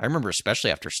I remember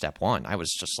especially after step one, I was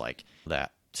just like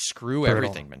that screw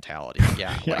everything mentality.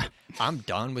 Yeah. Like I'm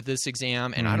done with this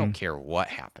exam and I don't care what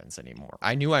happens anymore.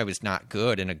 I knew I was not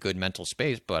good in a good mental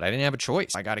space, but I didn't have a choice.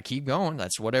 I got to keep going.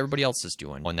 That's what everybody else is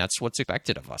doing. And that's what's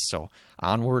expected of us. So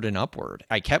onward and upward.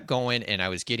 I kept going and I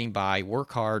was getting by,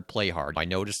 work hard, play hard. I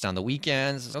noticed on the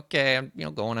weekends, okay, I'm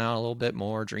going out a little bit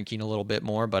more, drinking a little bit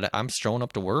more, but I'm showing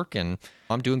up to work and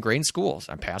I'm doing great in schools.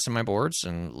 I'm passing my boards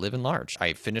and living large.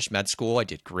 I finished med school. I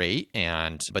did great.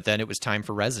 But then it was time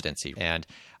for residency. And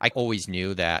I always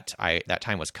knew that that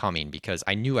time was coming because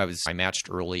I knew I matched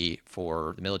early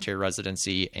for the military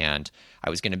residency and I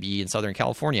was going to be in Southern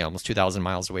California, almost 2,000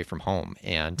 miles away from home.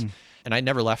 And I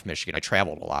never left Michigan. I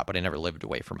traveled a lot, but I never lived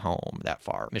away from home that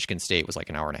far. Michigan State was like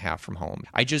an hour and a half from home.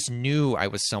 I just knew I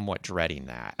was somewhat dreading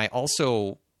that. I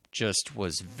also just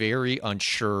was very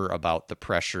unsure about the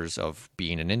pressures of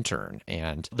being an intern.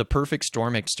 And the perfect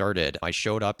storm had started. I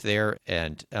showed up there,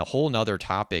 and a whole nother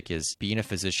topic is being a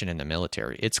physician in the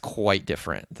military. It's quite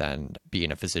different than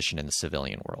being a physician in the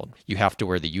civilian world. You have to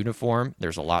wear the uniform.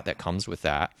 There's a lot that comes with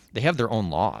that. They have their own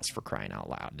laws, for crying out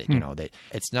loud.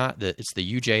 It's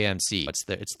the UJMC.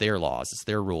 It's their laws. It's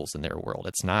their rules in their world.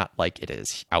 It's not like it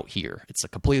is out here. It's a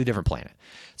completely different planet.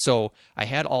 So I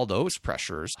had all those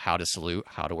pressures: how to salute,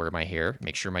 how to wear my hair,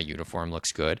 make sure my uniform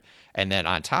looks good. And then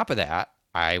on top of that,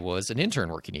 I was an intern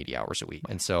working 80 hours a week.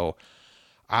 And so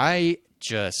I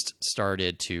just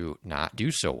started to not do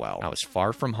so well. I was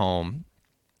far from home.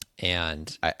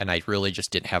 And I really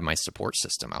just didn't have my support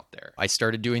system out there. I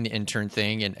started doing the intern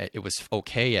thing and it was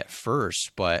okay at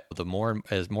first, but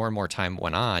as more and more time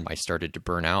went on, I started to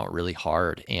burn out really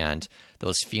hard. And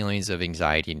those feelings of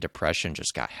anxiety and depression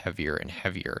just got heavier and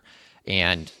heavier.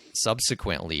 And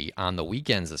subsequently, on the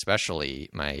weekends especially,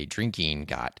 my drinking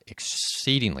got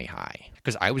exceedingly high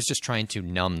because I was just trying to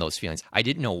numb those feelings. I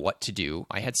didn't know what to do.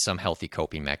 I had some healthy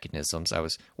coping mechanisms. I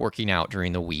was working out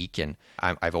during the week, and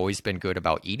I've always been good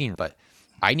about eating, but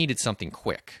I needed something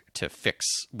quick to fix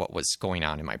what was going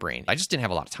on in my brain. I just didn't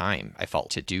have a lot of time, I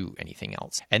felt, to do anything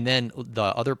else. And then the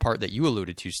other part that you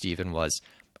alluded to, Stephen, was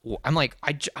I'm like,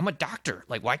 I'm a doctor.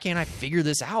 Like, why can't I figure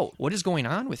this out? What is going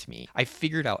on with me? I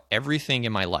figured out everything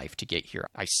in my life to get here.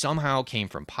 I somehow came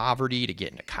from poverty to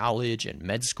get into college and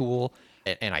med school,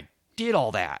 and I did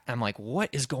all that. I'm like, what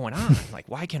is going on? Like,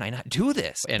 why can I not do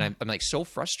this? And I'm like so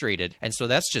frustrated. And so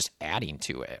that's just adding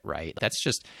to it, right? That's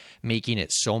just making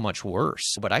it so much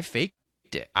worse. But I faked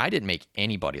it. I didn't make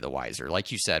anybody the wiser.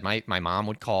 Like you said, my mom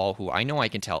would call, who I know I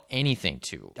can tell anything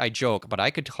to. I joke, but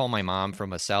I could call my mom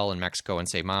from a cell in Mexico and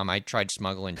say, Mom, I tried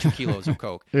smuggling 2 kilos of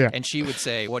Coke. And she would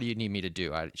say, what do you need me to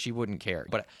do? She wouldn't care.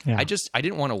 But I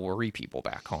didn't want to worry people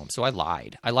back home. So I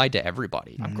lied. I lied to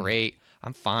everybody. I'm great.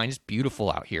 I'm fine. It's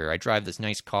beautiful out here. I drive this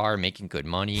nice car, making good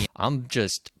money. I'm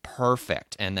just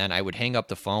perfect. And then I would hang up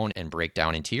the phone and break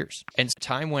down in tears. And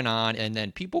time went on, and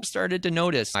then people started to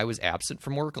notice I was absent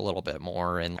from work a little bit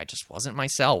more, and I just wasn't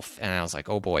myself. And I was like,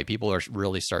 oh boy, people are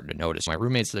really starting to notice. My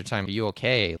roommates at the time, are you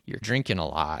okay? You're drinking a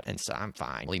lot. And so I'm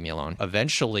fine. Leave me alone.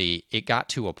 Eventually, it got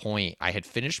to a point. I had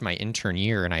finished my intern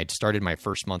year, and I had started my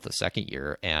first month of second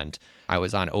year, and I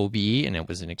was on OB, and it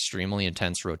was an extremely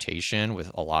intense rotation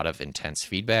with a lot of intense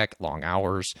feedback, long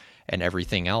hours, and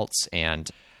everything else.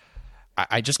 And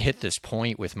I just hit this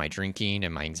point with my drinking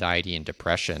and my anxiety and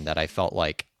depression that I felt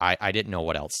like I didn't know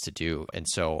what else to do. And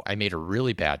so I made a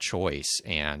really bad choice,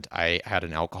 and I had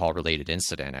an alcohol-related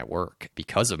incident at work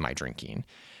because of my drinking,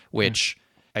 which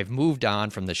I've moved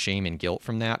on from the shame and guilt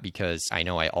from that because I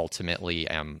know I ultimately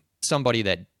am somebody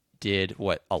that did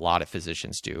what a lot of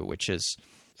physicians do, which is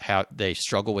they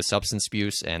struggle with substance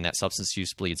abuse, and that substance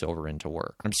use bleeds over into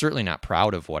work. I'm certainly not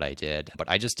proud of what I did, but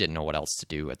I just didn't know what else to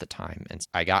do at the time. And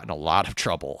I got in a lot of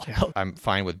trouble. Yeah. I'm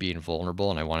fine with being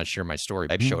vulnerable, and I want to share my story.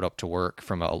 I showed up to work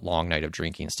from a long night of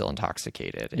drinking, still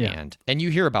intoxicated. Yeah. And you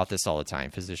hear about this all the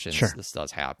time. Physicians, sure. This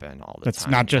does happen all the That's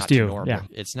time. Not just you. Yeah.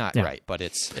 It's not right, but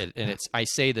I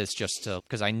say this just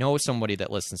because I know somebody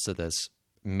that listens to this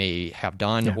may have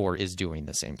done or is doing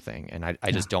the same thing. And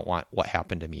I just don't want what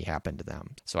happened to me happen to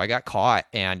them. So I got caught,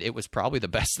 and it was probably the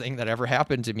best thing that ever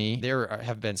happened to me. There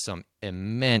have been some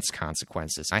immense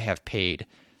consequences. I have paid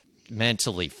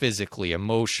mentally, physically,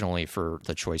 emotionally for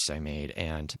the choice I made.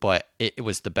 But it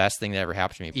was the best thing that ever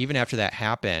happened to me. Even after that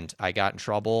happened, I got in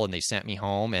trouble and they sent me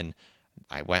home, and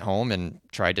I went home and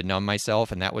tried to numb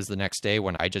myself, and that was the next day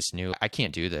when I just knew I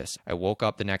can't do this. I woke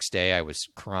up the next day. I was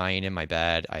crying in my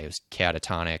bed. I was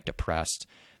catatonic, depressed,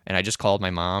 and I just called my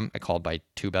mom. I called my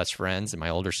two best friends and my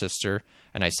older sister,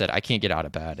 and I said, I can't get out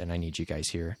of bed, and I need you guys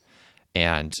here.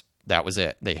 And that was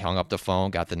it. They hung up the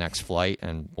phone, got the next flight,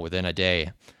 and within a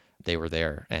day, they were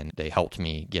there, and they helped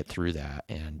me get through that.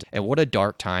 And what a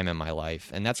dark time in my life.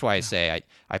 And that's why I say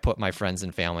I put my friends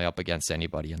and family up against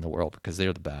anybody in the world, because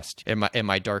they're the best. In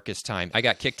my darkest time, I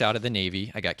got kicked out of the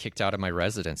Navy. I got kicked out of my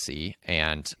residency,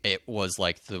 and it was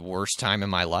like the worst time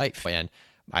in my life. And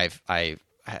I'm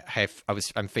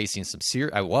facing some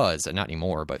not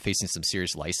anymore, but facing some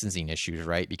serious licensing issues,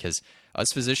 right? Because us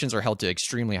physicians are held to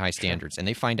extremely high standards, and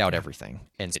they find out everything.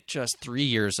 And it's just 3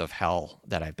 years of hell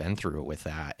that I've been through with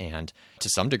that. And to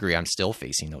some degree, I'm still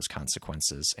facing those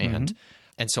consequences.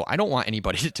 And so I don't want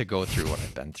anybody to go through what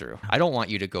I've been through. I don't want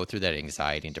you to go through that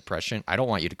anxiety and depression. I don't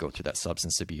want you to go through that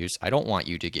substance abuse. I don't want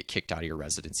you to get kicked out of your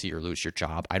residency or lose your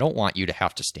job. I don't want you to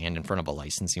have to stand in front of a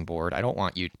licensing board. I don't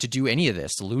want you to do any of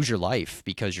this, to lose your life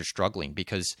because you're struggling,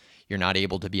 because you're not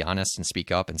able to be honest and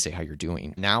speak up and say how you're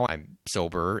doing. Now I'm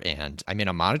sober and I'm in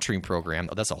a monitoring program.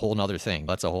 That's a whole nother thing.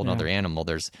 That's a whole nother animal.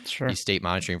 There's these state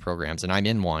monitoring programs, and I'm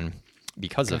in one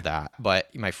because of that.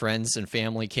 But my friends and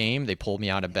family came, they pulled me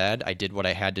out of bed. I did what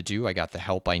I had to do. I got the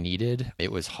help I needed.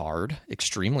 It was hard,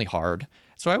 extremely hard.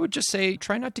 So I would just say,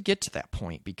 try not to get to that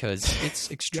point, because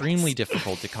it's extremely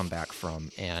difficult to come back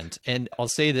from. And I'll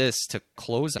say this to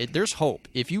close. There's hope.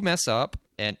 If you mess up,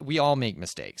 and we all make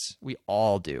mistakes. We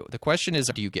all do. The question is,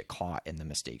 do you get caught in the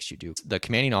mistakes you do? The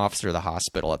commanding officer of the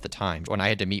hospital at the time, when I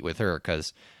had to meet with her,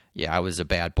 because I was a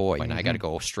bad boy, and I got to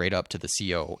go straight up to the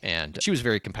CO. And she was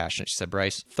very compassionate. She said,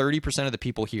 Bryce, 30% of the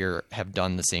people here have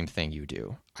done the same thing you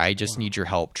do. I just need your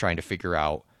help trying to figure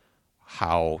out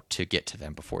how to get to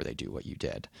them before they do what you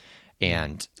did.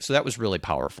 And so that was really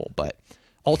powerful. But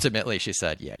ultimately, she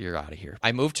said, yeah, you're out of here.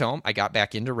 I moved home. I got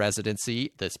back into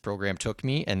residency. This program took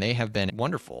me, and they have been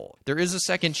wonderful. There is a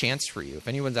second chance for you. If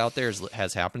anyone's out there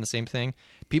has happened the same thing,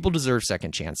 people deserve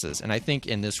second chances. And I think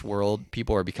in this world,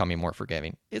 people are becoming more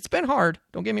forgiving. It's been hard.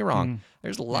 Don't get me wrong.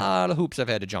 There's a lot of hoops I've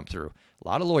had to jump through, a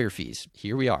lot of lawyer fees.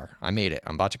 Here we are. I made it.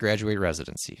 I'm about to graduate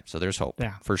residency. So there's hope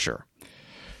for sure.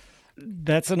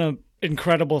 That's an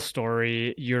incredible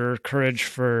story. Your courage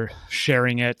for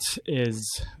sharing it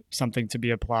is something to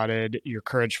be applauded. Your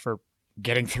courage for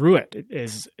getting through it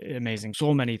is amazing.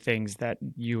 So many things that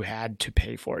you had to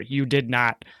pay for. You did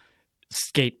not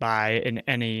skate by in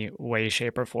any way,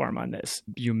 shape, or form on this.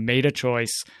 You made a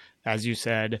choice, as you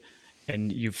said,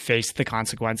 and you faced the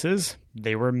consequences.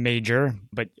 They were major,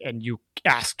 and you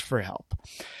asked for help.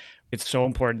 It's so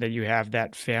important that you have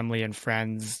that family and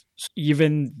friends,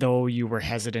 even though you were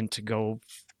hesitant to go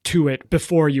to it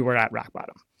before you were at rock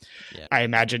bottom. Yeah. I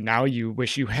imagine now you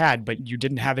wish you had, but you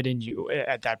didn't have it in you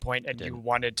at that point, and you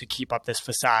wanted to keep up this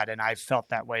facade. And I've felt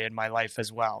that way in my life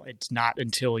as well. It's not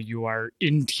until you are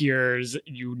in tears,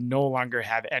 you no longer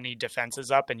have any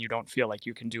defenses up, and you don't feel like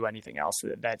you can do anything else.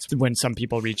 That's when some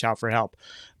people reach out for help.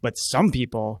 But some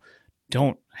people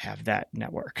don't have that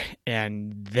network,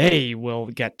 and they will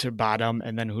get to bottom,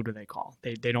 and then who do they call?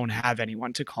 They don't have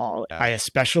anyone to call. I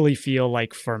especially feel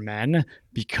like for men,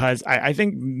 because I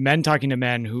think men talking to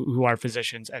men who are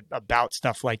physicians about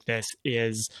stuff like this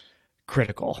is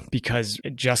critical, because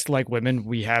just like women,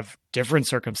 we have different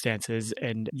circumstances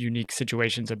and unique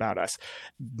situations about us.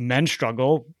 Men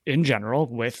struggle in general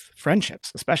with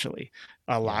friendships, especially.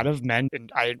 A lot of men,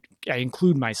 and I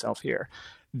include myself here,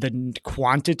 the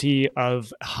quantity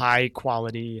of high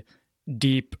quality,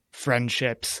 deep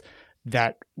friendships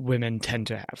that women tend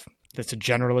to have. That's a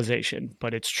generalization,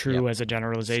 but it's true as a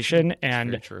generalization.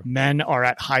 And men are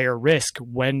at higher risk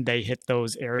when they hit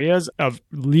those areas of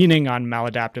leaning on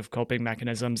maladaptive coping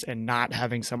mechanisms and not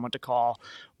having someone to call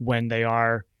when they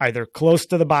are either close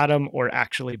to the bottom or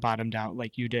actually bottomed out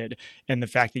like you did. And the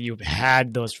fact that you've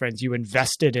had those friends, you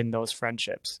invested in those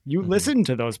friendships, you listened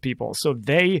to those people. So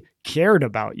they cared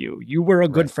about you. You were a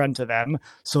good friend to them.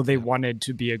 So they wanted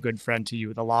to be a good friend to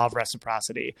you, the law of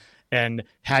reciprocity. And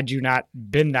had you not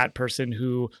been that person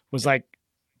who was like,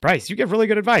 Bryce, you give really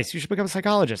good advice, you should become a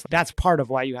psychologist. That's part of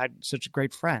why you had such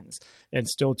great friends, and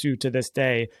still to this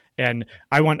day. And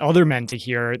I want other men to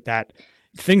hear that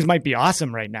things might be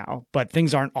awesome right now, but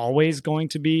things aren't always going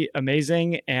to be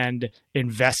amazing, and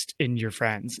invest in your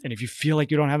friends. And if you feel like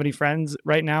you don't have any friends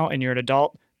right now and you're an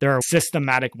adult, there are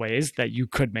systematic ways that you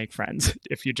could make friends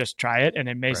if you just try it. And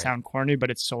it may sound corny,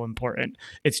 but it's so important.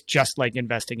 It's just like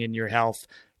investing in your health,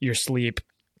 your sleep,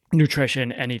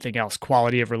 nutrition, anything else.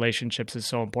 Quality of relationships is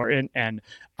so important. And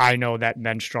I know that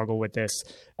men struggle with this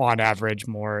on average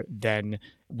more than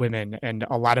women. And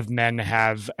a lot of men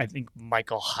have, I think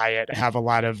Michael Hyatt, have a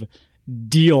lot of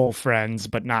deal friends,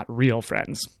 but not real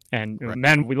friends. And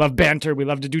men, we love banter. We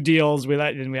love to do deals.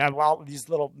 And we have all these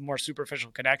little more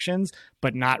superficial connections,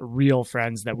 but not real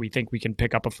friends that we think we can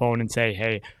pick up a phone and say,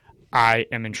 hey, I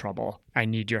am in trouble. I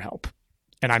need your help.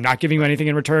 And I'm not giving you anything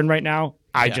in return right now.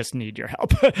 I just need your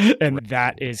help. And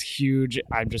that is huge.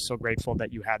 I'm just so grateful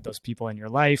that you had those people in your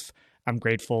life. I'm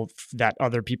grateful that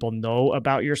other people know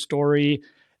about your story,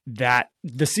 that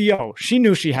the CO, she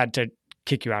knew she had to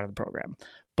kick you out of the program,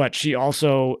 but she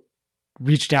also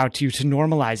reached out to you to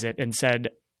normalize it and said,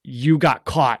 you got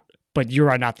caught, but you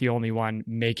are not the only one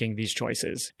making these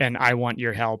choices. And I want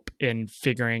your help in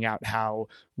figuring out how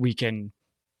we can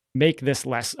make this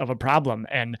less of a problem,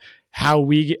 and how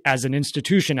we as an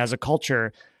institution, as a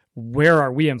culture, where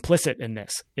are we implicit in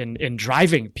this, in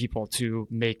driving people to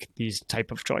make these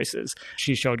type of choices.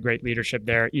 She showed great leadership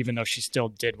there, even though she still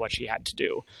did what she had to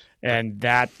do. And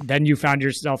that then you found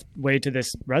yourself way to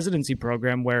this residency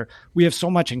program where we have so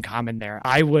much in common there.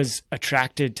 I was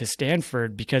attracted to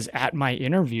Stanford because at my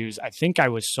interviews, I think I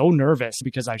was so nervous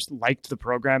because I liked the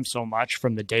program so much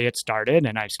from the day it started,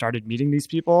 and I started meeting these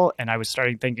people, and I was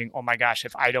starting thinking, oh my gosh,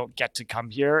 if I don't get to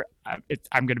come here,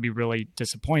 I'm going to be really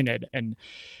disappointed. And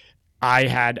I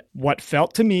had what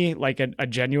felt to me like a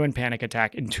genuine panic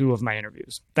attack in 2 of my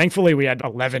interviews. Thankfully, we had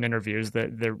 11 interviews.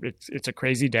 It's a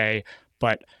crazy day,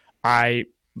 but I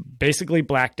basically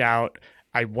blacked out.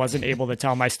 I wasn't able to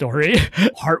tell my story.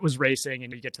 Heart was racing,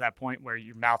 and you get to that point where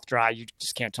your mouth dry, you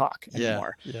just can't talk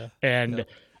anymore.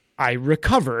 I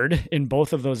recovered in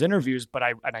both of those interviews, but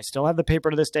I still have the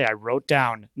paper to this day. I wrote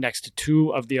down next to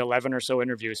 2 of the 11 or so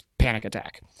interviews, panic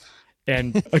attack.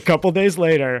 And a couple days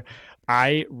later,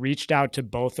 I reached out to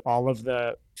all of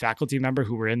the faculty member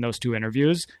who were in those 2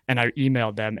 interviews, and I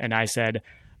emailed them and I said,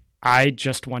 I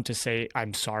just want to say,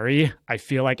 I'm sorry. I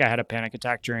feel like I had a panic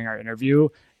attack during our interview,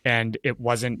 and it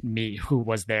wasn't me who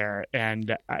was there.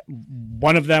 And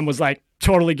one of them was like,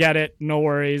 totally get it. No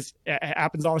worries. It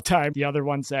happens all the time. The other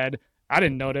one said, I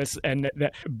didn't notice.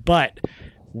 But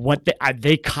what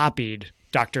they copied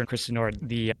Dr. Kristen Nord,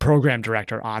 the program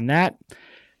director, on that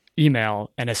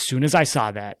email. And as soon as I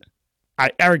saw that,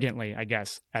 I arrogantly, I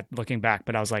guess, at looking back,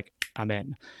 but I was like, I'm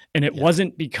in. And it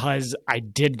wasn't because I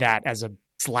did that as a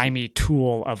slimy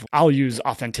tool of, I'll use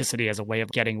authenticity as a way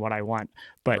of getting what I want.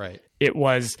 But it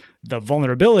was the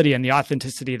vulnerability and the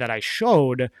authenticity that I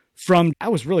showed from, I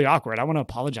was really awkward. I want to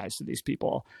apologize to these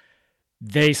people.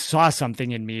 They saw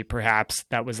something in me, perhaps,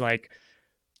 that was like,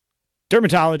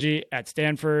 dermatology at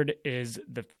Stanford is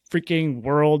the freaking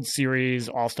World Series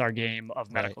all-star game of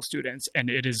medical students, and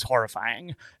it is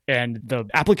horrifying. And the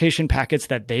application packets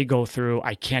that they go through,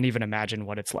 I can't even imagine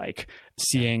what it's like,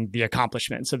 seeing the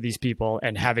accomplishments of these people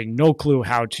and having no clue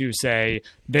how to say,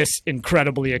 this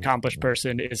incredibly accomplished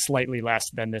person is slightly less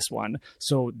than this one.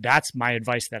 So that's my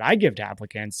advice that I give to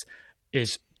applicants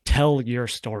is tell your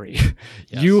story.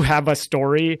 Yes. You have a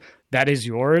story that is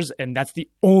yours, and that's the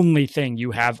only thing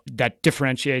you have that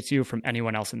differentiates you from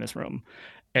anyone else in this room.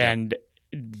 And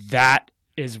that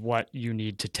is what you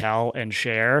need to tell and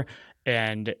share.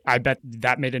 And I bet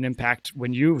that made an impact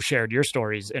when you shared your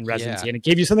stories in residency, and it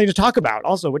gave you something to talk about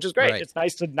also, which is great. It's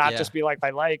nice to not just be like,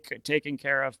 I like taking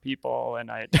care of people. And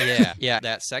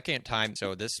that second time.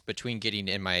 So this, between getting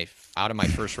out of my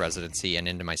first residency and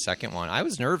into my second one, I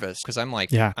was nervous because I'm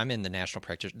like, I'm in the national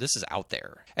practitioner. This is out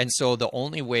there. And so the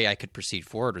only way I could proceed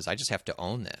forward was I just have to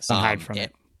own this. Hide from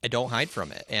it. I don't hide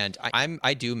from it. And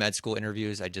I do med school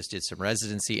interviews. I just did some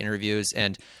residency interviews.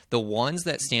 And the ones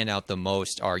that stand out the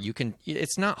most are,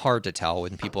 it's not hard to tell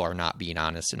when people are not being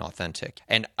honest and authentic.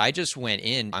 And I just went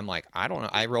in, I'm like, I don't know.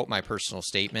 I wrote my personal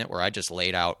statement where I just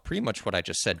laid out pretty much what I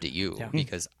just said to you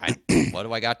because what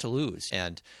do I got to lose?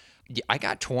 And I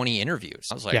got 20 interviews.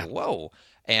 I was like, Yeah. whoa.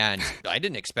 And I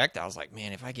didn't expect that. I was like,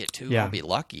 man, if I get two, Yeah. I'll be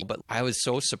lucky. But I was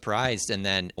so surprised. And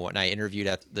then when I interviewed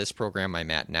at this program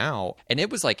I'm at now, and it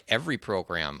was like every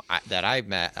program that I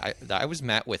met, I was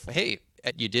met with, hey,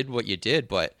 you did what you did,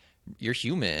 but you're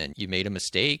human. You made a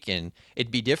mistake. And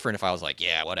it'd be different if I was like,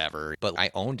 yeah, whatever. But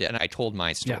I owned it and I told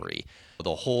my story,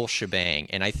 the whole shebang.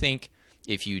 And I think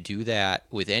if you do that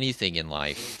with anything in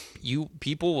life,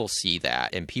 people will see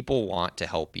that, and people want to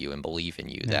help you and believe in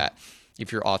you, that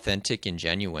if you're authentic and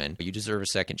genuine, you deserve a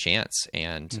second chance.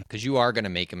 And because you are going to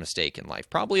make a mistake in life,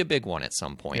 probably a big one at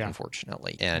some point,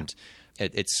 unfortunately. And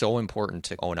it's so important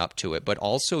to own up to it, but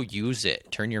also use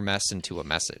it, turn your mess into a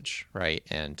message, right?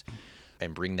 And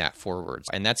bring that forward.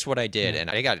 And that's what I did. And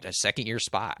I got a second year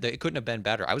spot. It couldn't have been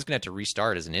better. I was going to have to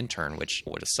restart as an intern, which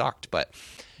would have sucked, but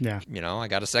I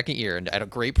got a second year and at a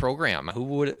great program.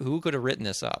 Who could have written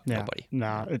this up? Nobody.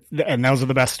 No. And those are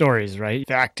the best stories, right?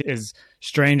 Fact is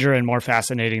stranger and more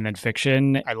fascinating than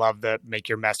fiction. I love the make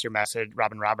your mess your message.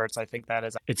 Robin Roberts, I think that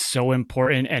is. It's so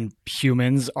important. And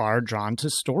humans are drawn to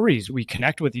stories. We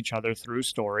connect with each other through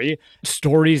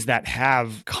stories that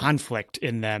have conflict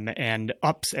in them and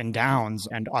ups and downs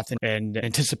and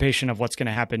anticipation of what's going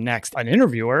to happen next. An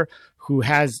interviewer who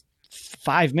has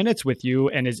 5 minutes with you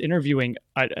and is interviewing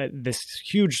this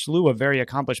huge slew of very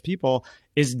accomplished people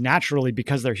is naturally,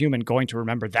 because they're human, going to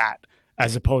remember that,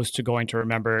 as opposed to going to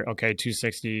remember, okay,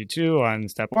 262 on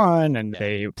step one, and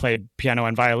they played piano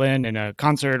and violin in a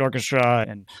concert orchestra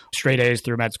and straight A's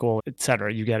through med school,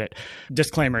 etc. You get it.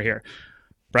 Disclaimer here.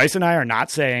 Bryce and I are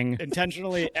not saying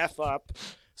intentionally F up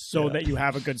so that you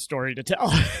have a good story to tell.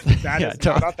 That is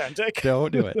not authentic.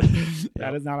 Don't do it.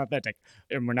 That is not authentic.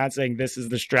 And we're not saying this is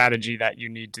the strategy that you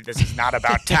need to. This is not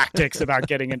about tactics about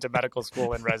getting into medical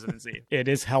school and residency. It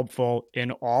is helpful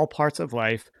in all parts of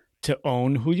life to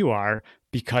own who you are,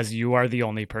 because you are the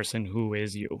only person who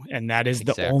is you. And that is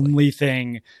the only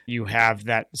thing you have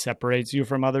that separates you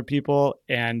from other people.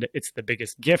 And it's the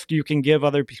biggest gift you can give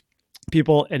other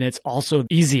people. And it's also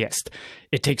easiest.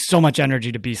 It takes so much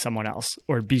energy to be someone else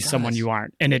or be someone you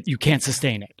aren't, and you can't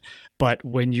sustain it. But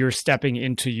when you're stepping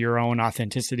into your own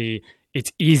authenticity,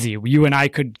 it's easy. You and I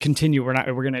could continue. We're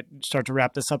going to start to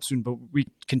wrap this up soon, but we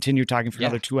continue talking for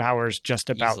another 2 hours just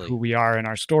about who we are and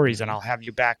our stories. And I'll have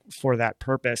you back for that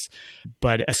purpose.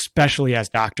 But especially as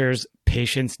doctors,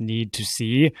 patients need to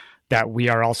see that we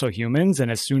are also humans.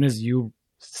 And as soon as you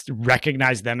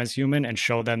recognize them as human and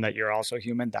show them that you're also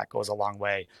human, that goes a long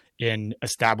way in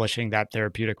establishing that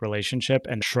therapeutic relationship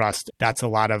and trust. That's a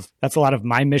lot of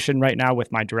my mission right now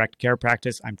with my direct care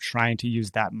practice. I'm trying to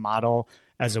use that model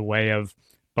as a way of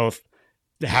both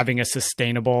having a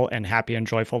sustainable and happy and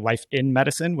joyful life in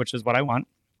medicine, which is what I want,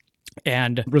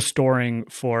 and restoring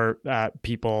for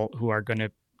people who are going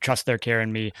to trust their care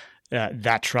in me,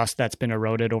 that trust that's been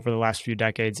eroded over the last few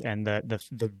decades, and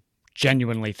the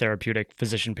genuinely therapeutic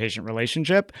physician-patient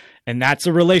relationship. And that's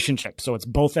a relationship. So it's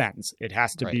both ends. It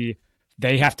has to be,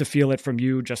 they have to feel it from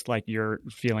you just like you're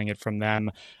feeling it from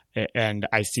them. And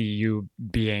I see you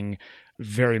being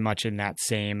very much in that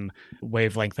same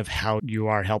wavelength of how you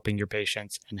are helping your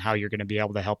patients and how you're going to be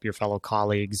able to help your fellow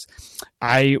colleagues.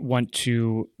 I want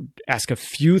to ask a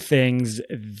few things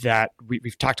that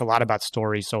we've talked a lot about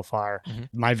stories so far.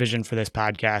 My vision for this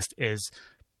podcast is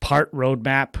part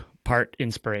roadmap, part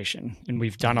inspiration. And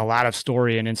we've done a lot of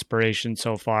story and inspiration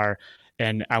so far.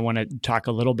 And I want to talk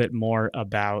a little bit more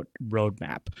about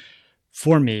roadmap.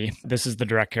 For me, this is the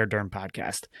Direct Care Derm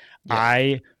podcast.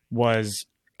 I was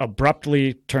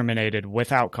abruptly terminated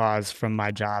without cause from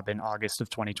my job in August of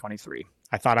 2023.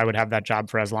 I thought I would have that job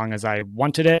for as long as I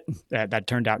wanted it. That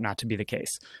turned out not to be the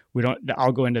case.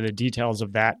 I'll go into the details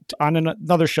of that on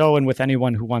another show and with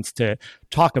anyone who wants to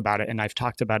talk about it. And I've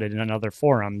talked about it in other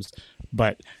forums,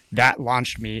 but that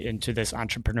launched me into this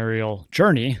entrepreneurial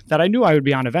journey that I knew I would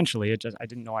be on eventually. I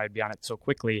didn't know I'd be on it so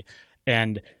quickly.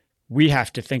 And we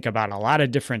have to think about a lot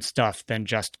of different stuff than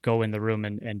just go in the room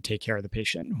and take care of the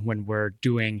patient when we're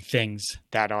doing things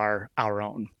that are our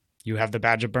own. You have the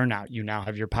badge of burnout. You now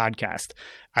have your podcast.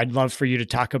 I'd love for you to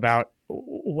talk about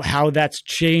how that's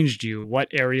changed you. What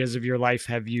areas of your life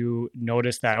have you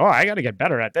noticed that, I got to get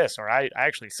better at this, or I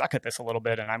actually suck at this a little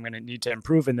bit and I'm going to need to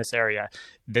improve in this area.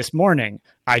 This morning,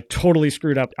 I totally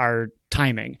screwed up our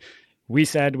timing. We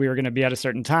said we were going to be at a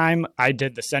certain time. I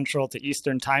did the central to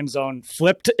eastern time zone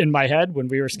flipped in my head when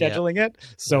we were scheduling it.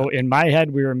 So in my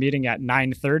head, we were meeting at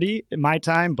 9:30 my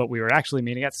time, but we were actually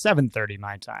meeting at 7:30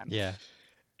 my time. Yeah.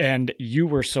 And you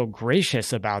were so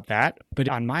gracious about that. But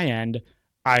on my end,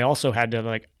 I also had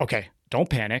to okay, don't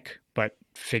panic, but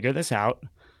figure this out.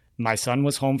 My son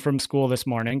was home from school this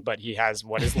morning, but he has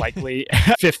what is likely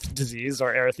fifth disease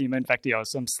or erythema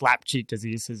infectiosum, slap cheek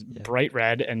disease, is bright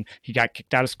red. And he got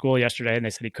kicked out of school yesterday and they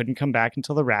said he couldn't come back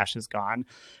until the rash is gone.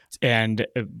 And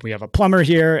we have a plumber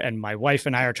here, and my wife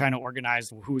and I are trying to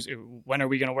organize when are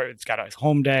we going to work? It's got a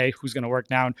home day. Who's going to work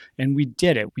now? And we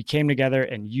did it. We came together,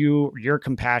 and your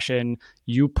compassion,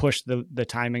 you pushed the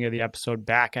timing of the episode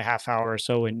back a half hour or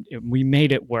so, and we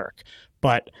made it work.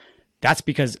 But that's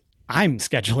because I'm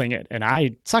scheduling it, and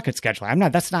I suck at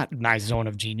scheduling. That's not my zone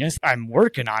of genius. I'm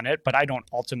working on it, but I don't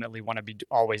ultimately want to be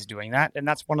always doing that. And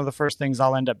that's one of the first things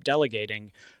I'll end up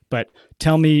delegating. But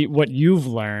tell me what you've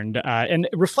learned, and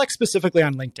reflect specifically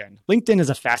on LinkedIn. LinkedIn is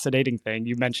a fascinating thing.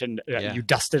 You mentioned you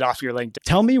dusted off your LinkedIn.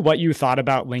 Tell me what you thought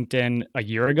about LinkedIn a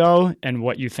year ago and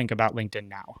what you think about LinkedIn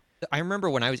now. I remember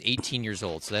when I was 18 years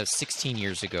old, so that was 16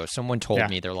 years ago, someone told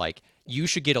me, they're like, you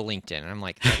should get a LinkedIn. And I'm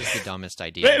like, that is the dumbest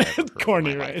idea I've ever heard.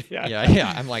 Corny, right?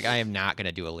 Yeah. I'm like, I am not going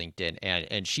to do a LinkedIn.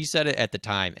 And she said it at the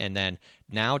time. And then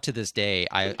now to this day,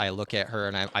 I look at her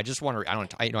and I just want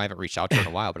to, I haven't reached out to her in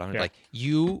a while, but I'm like,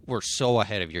 you were so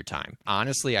ahead of your time.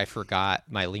 Honestly, I forgot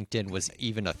my LinkedIn was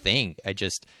even a thing.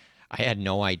 I had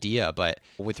no idea. But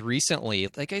with recently,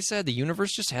 like I said, the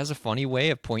universe just has a funny way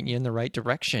of pointing you in the right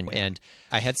direction. And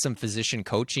I had some physician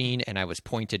coaching, and I was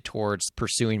pointed towards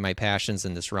pursuing my passions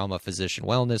in this realm of physician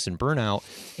wellness and burnout.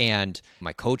 And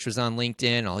my coach was on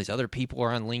LinkedIn. All these other people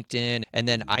are on LinkedIn. And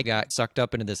then I got sucked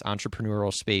up into this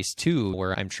entrepreneurial space too,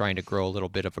 where I'm trying to grow a little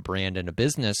bit of a brand and a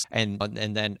business. And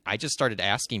then I just started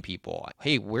asking people,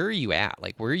 hey, where are you at?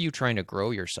 Like, where are you trying to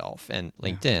grow yourself? And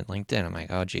LinkedIn. I'm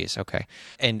like, oh, geez. Okay.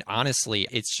 And honestly,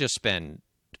 it's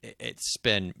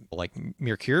been like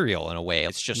mercurial in a way.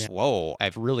 It's just, whoa,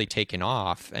 I've really taken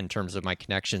off in terms of my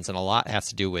connections, and a lot has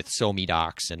to do with SoMe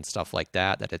docs and stuff like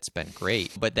that it's been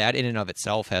great. But that in and of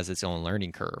itself has its own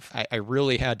learning curve. I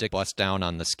really had to bust down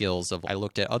on the skills of, I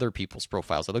looked at other people's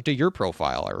profiles. I looked at your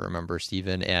profile, I remember,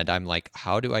 Stephen, and I'm like,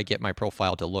 how do I get my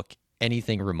profile to look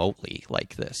anything remotely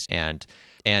like this? And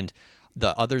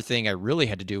the other thing I really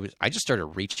had to do was I just started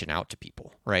reaching out to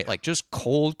people, right? Like just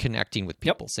cold connecting with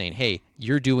people saying, hey,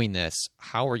 you're doing this.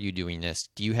 How are you doing this?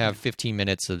 Do you have 15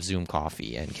 minutes of Zoom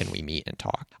coffee and can we meet and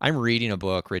talk? I'm reading a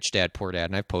book, Rich Dad, Poor Dad,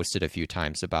 and I've posted a few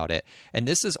times about it. And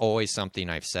this is always something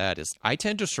I've said is I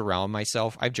tend to surround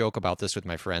myself. I joke about this with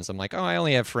my friends. I'm like, oh, I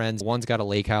only have friends. One's got a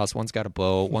lake house. One's got a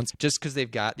boat. One's just because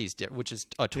they've got these, which is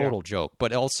a total joke.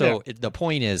 But also the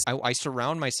point is I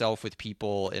surround myself with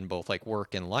people in both like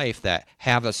work and life that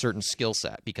have a certain skill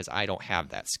set because I don't have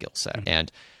that skill set.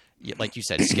 And like you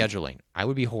said, scheduling, I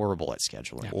would be horrible at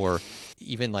scheduling, or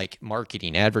even like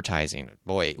marketing, advertising.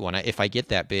 Boy, if I get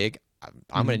that big,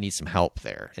 I'm going to need some help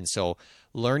there. And so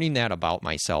learning that about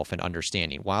myself and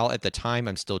understanding, while at the time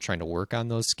I'm still trying to work on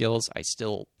those skills,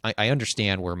 I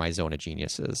understand where my zone of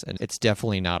genius is. And it's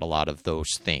definitely not a lot of those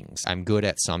things. I'm good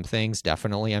at some things,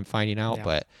 definitely I'm finding out,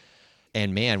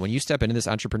 and man, when you step into this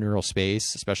entrepreneurial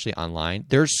space, especially online,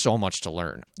 there's so much to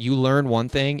learn. You learn one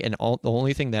thing, and the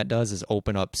only thing that does is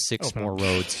open up six more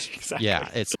roads. Exactly.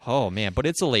 Yeah, but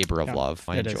it's a labor of love.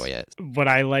 I enjoy it. What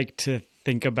I like to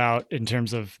think about in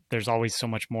terms of there's always so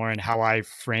much more, and how I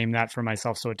frame that for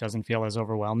myself so it doesn't feel as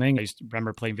overwhelming. I used to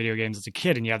remember playing video games as a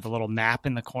kid, and you have the little map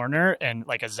in the corner, and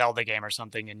like a Zelda game or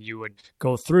something, and you would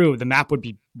go through, the map would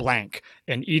be blank,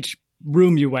 and each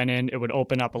room you went in, it would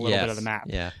open up a little bit of the map.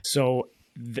 Yeah. So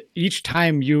each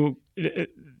time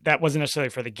that wasn't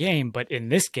necessarily for the game, but in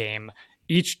this game,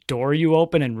 each door you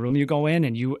open and room you go in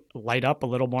and you light up a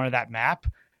little more of that map,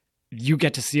 you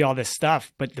get to see all this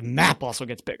stuff, but the map also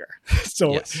gets bigger.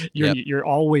 So you're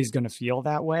always going to feel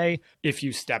that way. If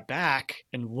you step back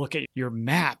and look at your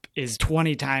map is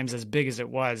 20 times as big as it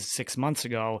was 6 months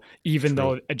ago, even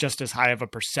though just as high of a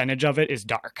percentage of it is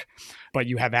dark, but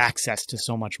you have access to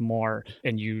so much more,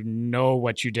 and you know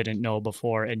what you didn't know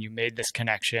before, and you made this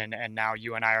connection. And now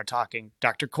you and I are talking.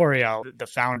 Dr. Coriel, the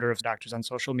founder of Doctors on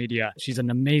Social Media, she's an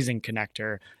amazing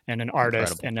connector and an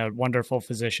artist and a wonderful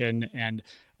physician, and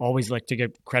always like to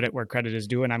give credit where credit is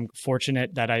due. And I'm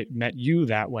fortunate that I met you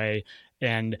that way.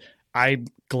 And I'm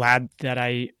glad that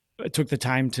I took the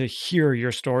time to hear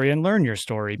your story and learn your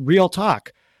story. Real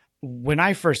talk. When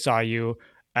I first saw you,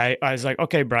 I was like,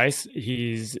 okay, Bryce,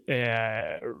 he's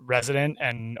a resident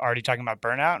and already talking about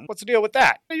burnout. What's the deal with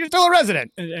that? You're still a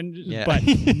resident.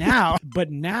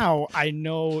 But now I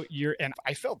know and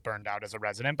I felt burned out as a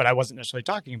resident, but I wasn't necessarily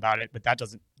talking about it, but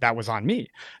that was on me.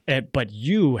 But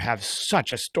you have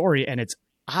such a story, and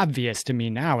obvious to me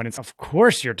now. And it's, of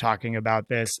course, you're talking about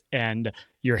this and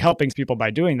you're helping people by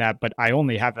doing that. But I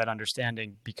only have that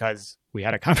understanding because we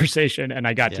had a conversation and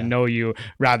I got to know you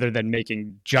rather than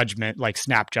making judgment, like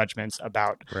snap judgments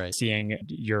about seeing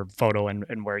your photo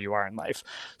and where you are in life.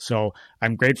 So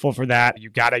I'm grateful for that. You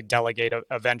got to delegate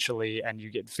eventually, and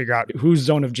you get figure out whose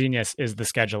zone of genius is the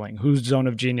scheduling, whose zone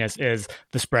of genius is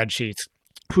the spreadsheets,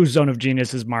 whose zone of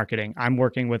genius is marketing. I'm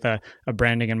working with a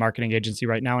branding and marketing agency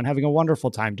right now and having a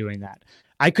wonderful time doing that.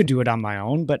 I could do it on my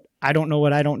own, but I don't know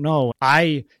what I don't know.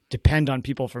 I depend on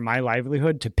people for my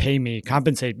livelihood to pay me,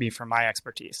 compensate me for my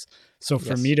expertise. So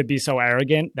for me to be so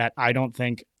arrogant that I don't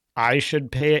think I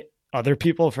should pay other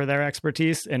people for their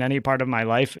expertise in any part of my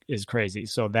life is crazy.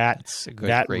 So that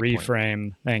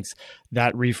reframe,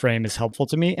 that reframe is helpful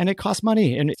to me, and it costs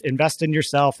money. And invest in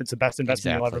yourself. It's the best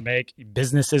investment you'll ever make.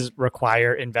 Businesses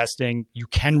require investing. You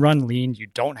can run lean. You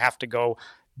don't have to go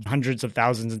hundreds of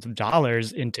thousands of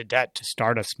dollars into debt to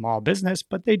start a small business,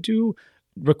 but they do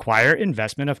require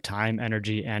investment of time,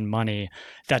 energy, and money.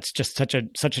 That's just such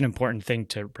an important thing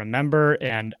to remember.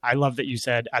 And I love that you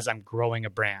said, as I'm growing a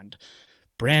brand.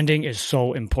 Branding is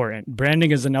so important.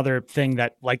 Branding is another thing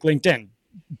that, like LinkedIn,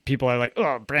 people are like,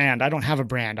 oh, brand, I don't have a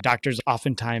brand. Doctors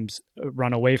oftentimes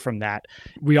run away from that.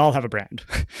 We all have a brand.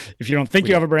 If you don't think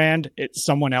you have a brand, it's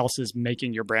someone else is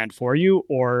making your brand for you,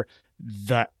 or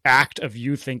the act of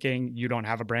you thinking you don't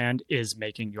have a brand is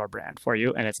making your brand for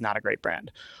you, and it's not a great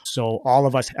brand. So all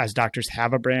of us as doctors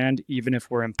have a brand. Even if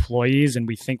we're employees and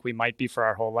we think we might be for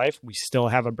our whole life, we still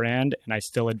have a brand, and I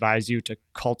still advise you to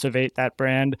cultivate that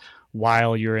brand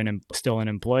while you're still an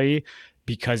employee,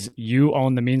 because you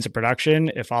own the means of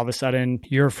production. If all of a sudden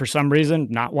you're, for some reason,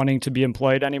 not wanting to be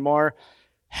employed anymore,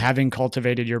 having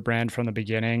cultivated your brand from the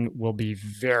beginning will be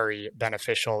very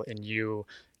beneficial in you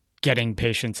getting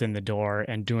patients in the door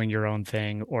and doing your own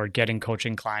thing, or getting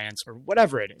coaching clients, or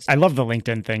whatever it is. I love the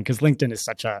LinkedIn thing because LinkedIn is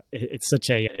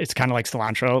it's kind of like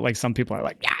cilantro. Like, some people are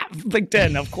like, yeah,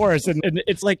 LinkedIn, of course. And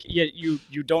it's like, you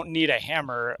don't need a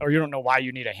hammer, or you don't know why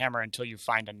you need a hammer until you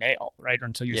find a nail, right? Or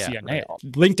until you see a nail.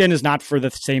 LinkedIn is not for the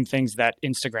same things that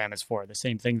Instagram is for, the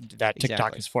same thing that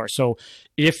TikTok is for. So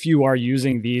if you are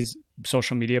using these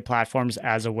social media platforms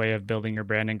as a way of building your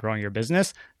brand and growing your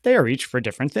business, they are each for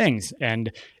different things.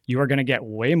 And you are going to get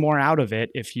way more out of it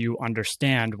if you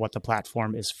understand what the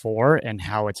platform is for and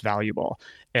how it's valuable.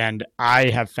 And I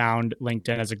have found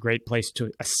LinkedIn as a great place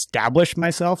to establish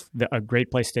myself, a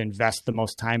great place to invest the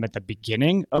most time at the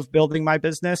beginning of building my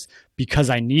business,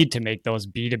 because I need to make those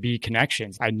B2B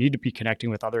connections. I need to be connecting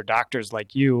with other doctors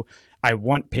like you. I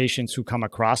want patients who come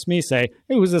across me say,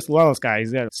 hey, who's this Loyalist guy?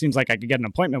 It seems like I could get an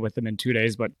appointment with him in 2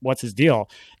 days, but what's his deal?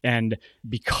 And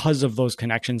because of those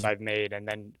connections I've made, and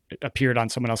then appeared on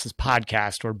someone else's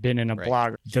podcast or been in a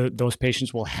blog, those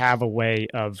patients will have a way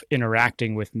of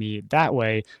interacting with me that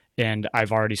way. And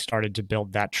I've already started to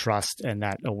build that trust and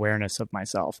that awareness of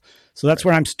myself. So that's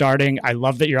where I'm starting. I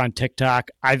love that you're on TikTok.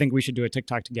 I think we should do a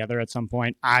TikTok together at some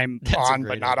point. That's on,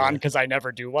 but not on, because I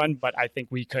never do one. But I think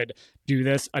we could do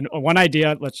this. And one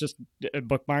idea, let's just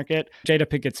bookmark it. Jada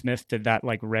Pinkett Smith did that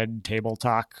like red table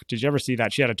talk. Did you ever see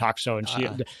that? She had a talk show,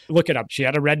 and look it up. She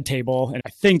had a red table, and I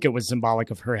think it was symbolic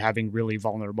of her having really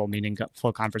vulnerable,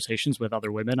 meaningful conversations with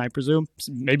other women, I presume,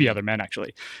 maybe other men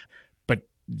actually. But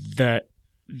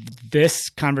this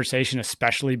conversation,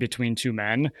 especially between two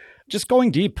men, just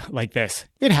going deep like this,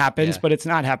 it happens, but it's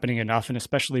not happening enough. And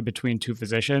especially between two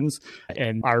physicians,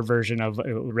 and our version of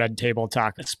red table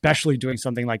talk, especially doing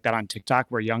something like that on TikTok,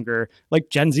 where younger, like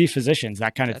Gen Z physicians,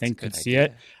 that kind of thing could see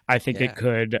it. I think it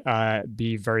could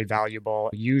be very valuable.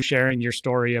 You sharing your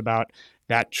story about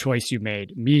that choice you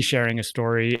made, me sharing a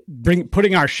story,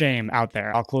 putting our shame out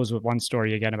there. I'll close with one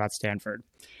story again about Stanford.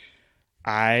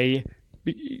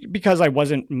 Because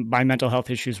my mental health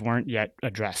issues weren't yet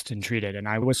addressed and treated, and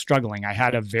I was struggling. I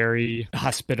had a very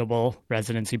hospitable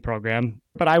residency program,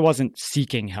 but I wasn't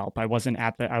seeking help. I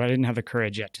didn't have the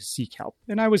courage yet to seek help.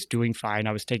 And I was doing fine.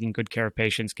 I was taking good care of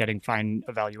patients, getting fine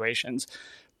evaluations,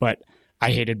 but I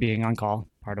hated being on call,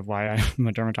 part of why I'm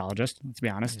a dermatologist, let's be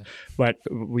honest. Yeah. But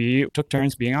we took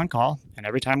turns being on call. And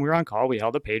every time we were on call, we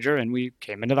held a pager and we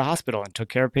came into the hospital and took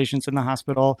care of patients in the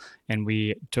hospital. And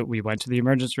we went to the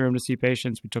emergency room to see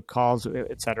patients. We took calls,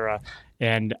 et cetera.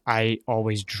 And I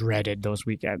always dreaded those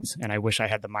weekends. And I wish I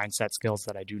had the mindset skills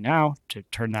that I do now to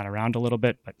turn that around a little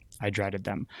bit, but I dreaded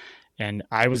them. And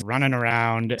I was running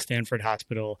around Stanford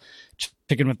Hospital,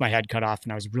 chicken with my head cut off,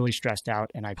 and I was really stressed out.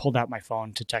 And I pulled out my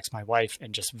phone to text my wife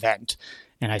and just vent.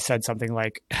 And I said something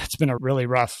like, it's been a really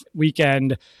rough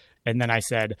weekend. And then I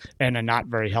said, and a not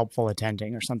very helpful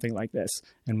attending, or something like this.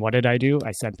 And what did I do?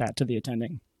 I sent that to the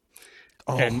attending.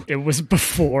 And it was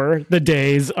before the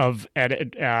days of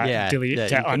edit, delete that to you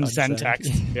can unsend unsend.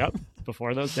 text. Yep,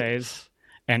 before those days.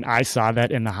 And I saw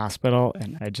that in the hospital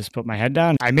and I just put my head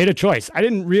down. I made a choice. I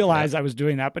didn't realize I was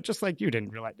doing that, but just like you didn't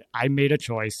realize, I made a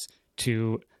choice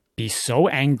to be so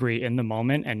angry in the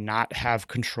moment and not have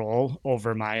control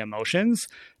over my emotions,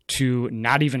 to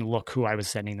not even look who I was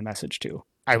sending the message to.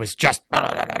 I was just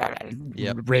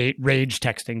rage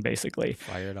texting, basically.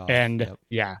 Fired off. And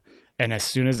and as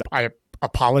soon as I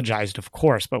apologized, of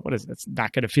course, but what is it? It's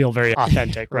not going to feel very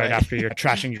authentic right after you're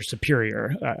trashing your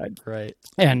superior. Right.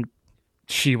 And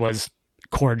she was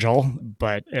cordial,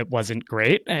 but it wasn't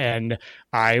great. And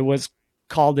I was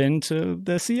called into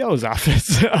the CEO's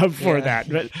office for that,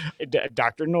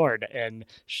 Dr. Nord, and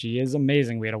she is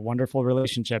amazing. We had a wonderful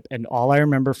relationship. And all I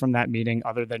remember from that meeting,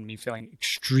 other than me feeling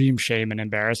extreme shame and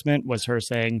embarrassment, was her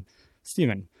saying,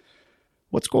 Stephen,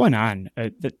 what's going on?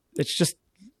 It's just,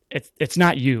 it's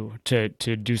not you to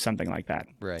do something like that.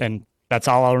 Right. And that's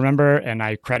all I'll remember. And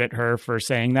I credit her for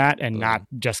saying that and not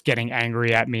just getting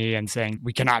angry at me and saying,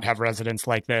 we cannot have residents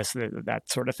like this,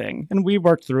 that sort of thing. And we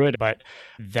worked through it. But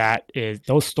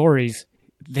those stories,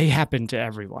 they happen to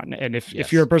everyone. And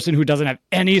if you're a person who doesn't have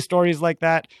any stories like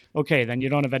that, okay, then you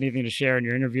don't have anything to share in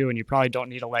your interview and you probably don't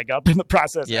need a leg up in the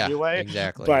process anyway.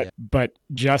 Exactly. But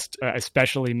just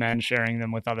especially men sharing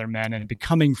them with other men and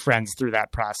becoming friends through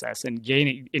that process and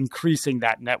increasing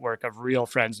that network of real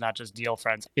friends, not just deal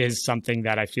friends, is something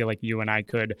that I feel like you and I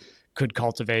could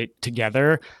cultivate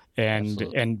together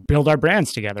and build our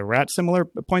brands together. We're at similar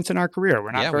points in our career.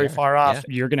 We're not very far off.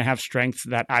 Yeah. You're going to have strengths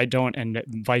that I don't, and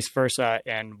vice versa.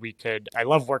 And I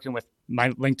love working with, my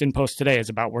LinkedIn post today is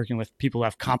about working with people who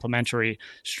have complementary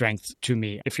strengths to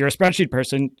me. If you're a spreadsheet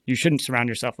person, you shouldn't surround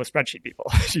yourself with spreadsheet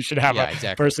people. You should have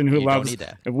a person who loves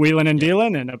wheeling and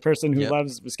dealing and a person who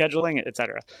loves scheduling,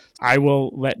 etc. I will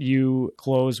let you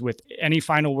close with any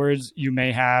final words you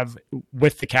may have,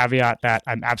 with the caveat that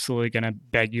I'm absolutely going to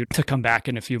beg you to come back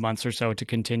in a few months or so to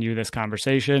continue this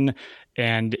conversation.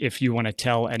 And if you want to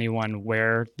tell anyone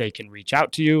where they can reach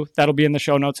out to you, that'll be in the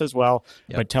show notes as well.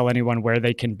 But tell anyone where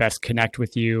they can best connect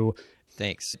with you.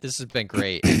 Thanks. This has been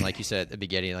great. And like you said at the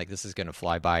beginning, like, this is going to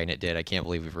fly by, and it did. I can't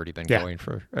believe we've already been going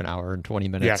for an hour and 20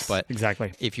 minutes. Yes, but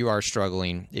exactly. If you are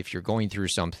struggling, if you're going through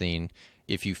something,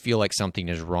 if you feel like something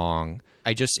is wrong,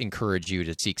 I just encourage you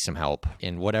to seek some help.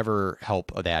 And whatever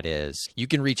help that is, you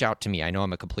can reach out to me. I know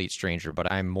I'm a complete stranger,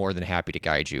 but I'm more than happy to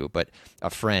guide you. But a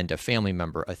friend, a family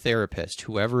member, a therapist,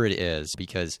 whoever it is,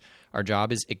 because our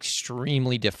job is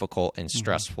extremely difficult and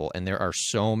stressful, and there are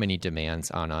so many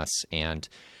demands on us. And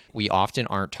we often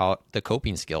aren't taught the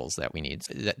coping skills that we need.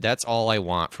 That's all I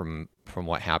want from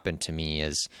what happened to me,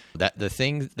 is that the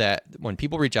thing that when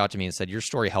people reach out to me and said, your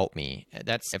story helped me,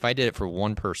 that's, if I did it for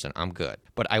one person, I'm good.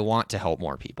 But I want to help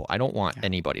more people. I don't want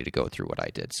anybody to go through what I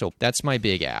did. So that's my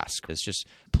big ask, is just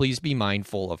please be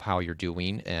mindful of how you're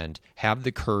doing and have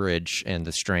the courage and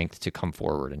the strength to come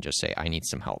forward and just say, I need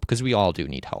some help, because we all do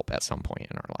need help at some point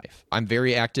in our life. I'm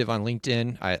very active on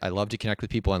LinkedIn. I love to connect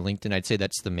with people on LinkedIn. I'd say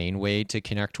that's the main way to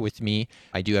connect with me.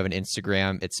 I do have an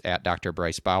Instagram. It's at Dr.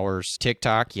 Bryce Bowers.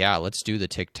 TikTok. Yeah, let's do the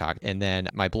TikTok. And then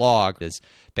my blog is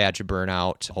Badge of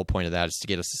Burnout. The whole point of that is to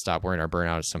get us to stop wearing our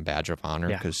burnout as some badge of honor,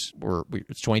 because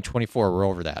it's 2024. We're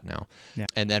over that now. Yeah.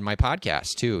 And then my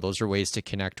podcast too. Those are ways to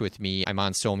connect with me. I'm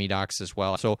on SoMe.docs as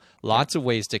well. So lots of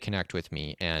ways to connect with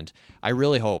me. And I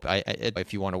really hope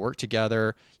if you want to work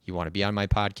together, you want to be on my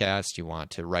podcast, you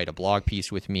want to write a blog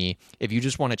piece with me, if you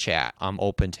just want to chat, I'm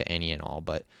open to any and all.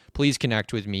 But please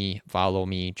connect with me, follow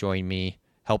me, join me,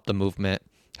 help the movement,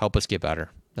 help us get better.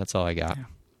 That's all I got. Yeah.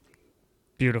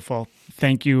 Beautiful.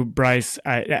 Thank you, Bryce.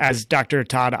 As Dr.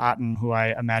 Todd Otten, who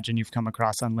I imagine you've come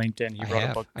across on LinkedIn, he wrote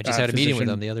a book. I just had a meeting with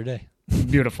him the other day.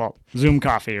 Beautiful. Zoom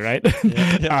coffee, right?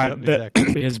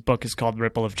 Exactly. His book is called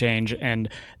Ripple of Change. And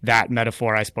that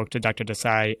metaphor, I spoke to Dr.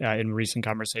 Desai in a recent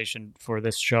conversation for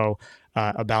this show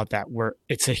about that, where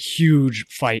it's a huge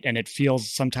fight. And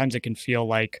sometimes it can feel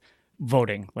like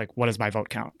voting. Like, what does my vote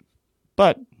count?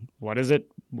 But what does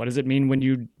it mean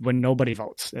when nobody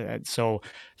votes? So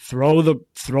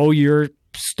throw your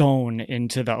stone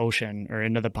into the ocean or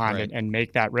into the pond and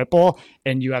make that ripple.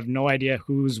 And you have no idea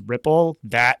whose ripple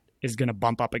that is going to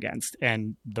bump up against.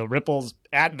 And the ripples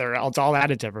it's all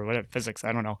additive or whatever, physics,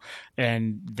 I don't know.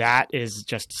 And that is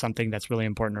just something that's really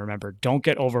important to remember. Don't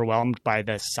get overwhelmed by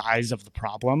the size of the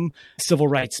problem. Civil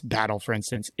rights battle, for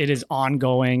instance, it is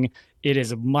ongoing. It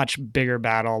is a much bigger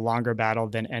battle, longer battle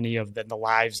than any of the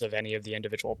lives of any of the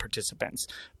individual participants.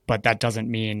 But that doesn't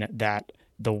mean that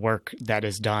the work that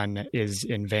is done is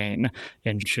in vain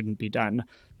and shouldn't be done.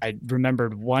 I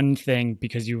remembered one thing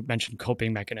because you mentioned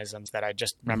coping mechanisms that I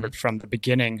just remembered from the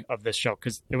beginning of this show,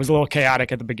 because it was a little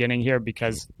chaotic at the beginning here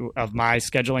because of my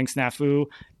scheduling snafu,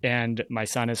 and my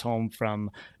son is home from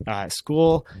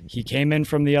school. He came in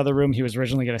from the other room. He was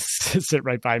originally going to sit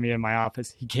right by me in my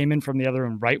office. He came in from the other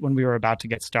room right when we were about to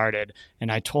get started.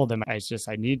 And I told him, I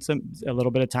need a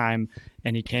little bit of time.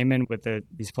 And he came in with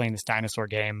he's playing this dinosaur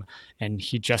game, and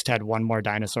he just had one more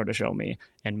dinosaur to show me.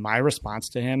 And my response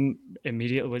to him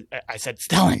immediately was, I said,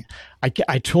 Stellan,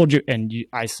 I told you. And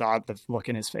I saw the look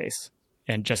in his face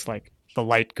and just like the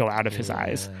light go out of his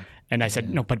eyes. And I said,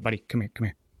 no, but buddy, come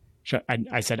here.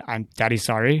 I said, Daddy,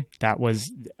 sorry. That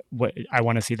was what I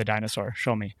want to see, the dinosaur.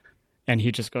 Show me. And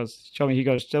he just goes, show me. He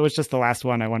goes, that was just the last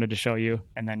one I wanted to show you.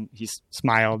 And then he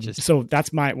smiled. So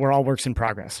we're all works in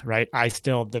progress, right? I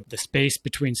still, the space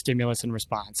between stimulus and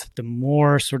response, the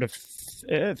more sort of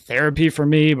therapy for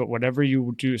me, but whatever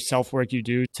you do, self-work you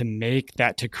do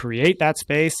to create that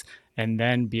space, and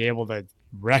then be able to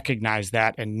recognize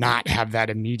that and not have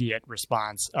that immediate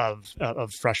response of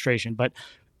frustration. But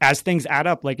as things add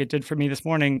up, like it did for me this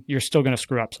morning, you're still going to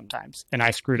screw up sometimes. And I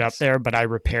screwed up there, but I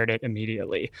repaired it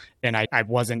immediately. And I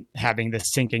wasn't having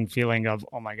this sinking feeling of,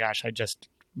 oh my gosh, I just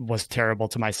was terrible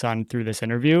to my son through this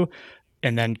interview,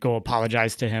 and then go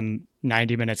apologize to him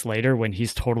 90 minutes later when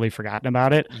he's totally forgotten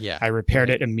about it. Yeah. I repaired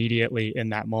it immediately in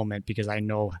that moment because I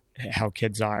know how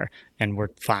kids are, and we're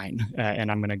fine.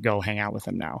 And I'm going to go hang out with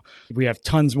them now. We have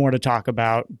tons more to talk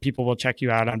about. People will check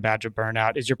you out on Badge of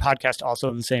Burnout. Is your podcast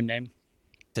also the same name?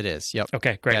 It is. Yep.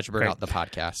 Okay, great. Badge of Burnout, the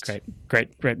podcast. Great.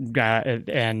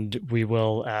 And we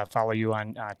will follow you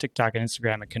on TikTok and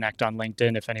Instagram, and connect on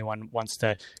LinkedIn if anyone wants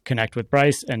to connect with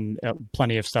Bryce. And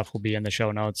plenty of stuff will be in the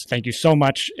show notes. Thank you so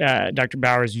much, Dr.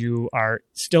 Bowers. You are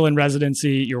still in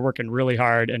residency. You're working really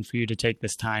hard. And for you to take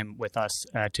this time with us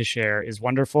to share is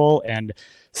wonderful. And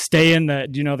stay in do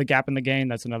you know The Gap in the Gain?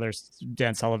 That's another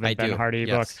Dan Sullivan, Ben Hardy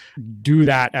book. Do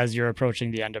that as you're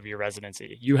approaching the end of your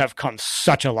residency. You have come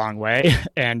such a long way,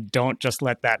 and don't just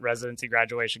let that residency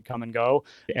graduation come and go,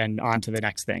 and on to the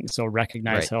next thing. So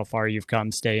recognize how far you've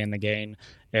come, stay in the game.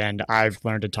 And I've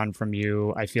learned a ton from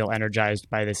you. I feel energized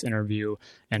by this interview,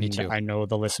 and I know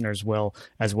the listeners will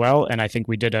as well. And I think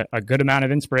we did a good amount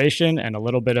of inspiration and a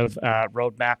little bit of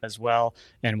roadmap as well.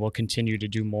 And we'll continue to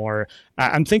do more.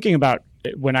 I'm thinking about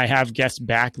when I have guests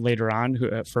back later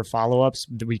on for follow-ups,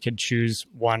 that we could choose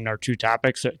one or two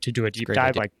topics to do a deep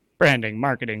dive, like branding,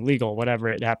 marketing, legal, whatever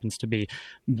it happens to be.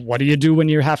 What do you do when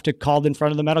you have to call in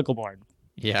front of the medical board?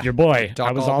 Yeah, your boy.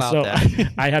 I was also,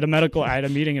 I had a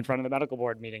meeting in front of the medical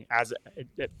board meeting as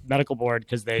a medical board,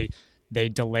 because they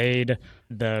delayed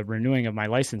the renewing of my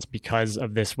license because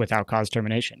of this without cause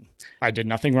termination. I did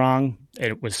nothing wrong.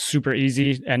 It was super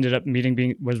easy. Ended up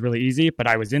was really easy, but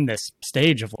I was in this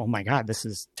stage of, oh my God, this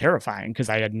is terrifying, because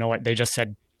I had they just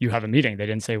said, you have a meeting. They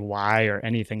didn't say why or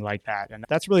anything like that. And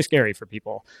that's really scary for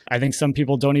people. I think some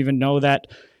people don't even know that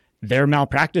their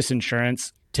malpractice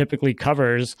insurance typically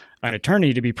covers an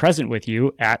attorney to be present with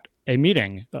you at a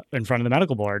meeting in front of the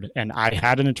medical board. And I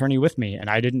had an attorney with me,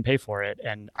 and I didn't pay for it.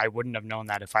 And I wouldn't have known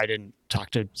that if I didn't talk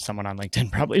to someone on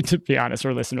LinkedIn, probably, to be honest,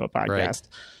 or listen to a podcast.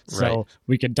 So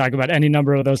we could talk about any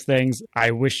number of those things. I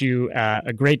wish you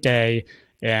a great day.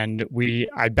 And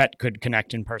I bet could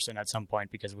connect in person at some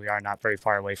point, because we are not very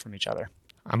far away from each other.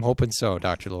 I'm hoping so,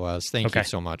 Dr. Luez. Thank you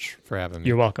so much for having me.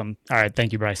 You're welcome. All right.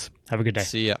 Thank you, Bryce. Have a good day.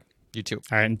 See ya. You too.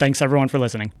 All right. And thanks everyone for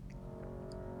listening.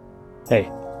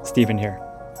 Hey, Steven here.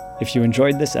 If you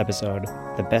enjoyed this episode,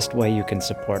 the best way you can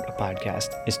support a podcast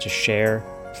is to share,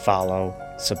 follow,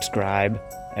 subscribe,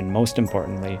 and most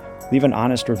importantly, leave an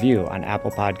honest review on Apple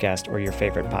Podcast or your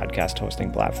favorite podcast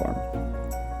hosting platform.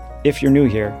 If you're new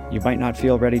here, you might not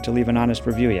feel ready to leave an honest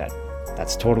review yet.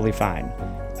 That's totally fine.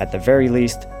 At the very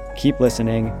least, keep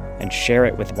listening and share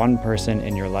it with one person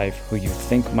in your life who you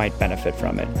think might benefit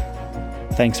from it.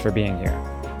 Thanks for being here.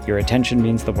 Your attention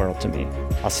means the world to me.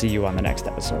 I'll see you on the next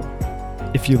episode.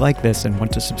 If you like this and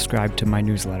want to subscribe to my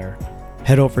newsletter,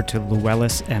 head over to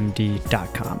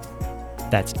lewelismd.com.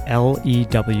 That's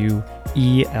LEWELISMD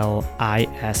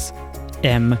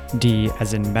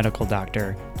as in medical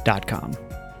doctor.com.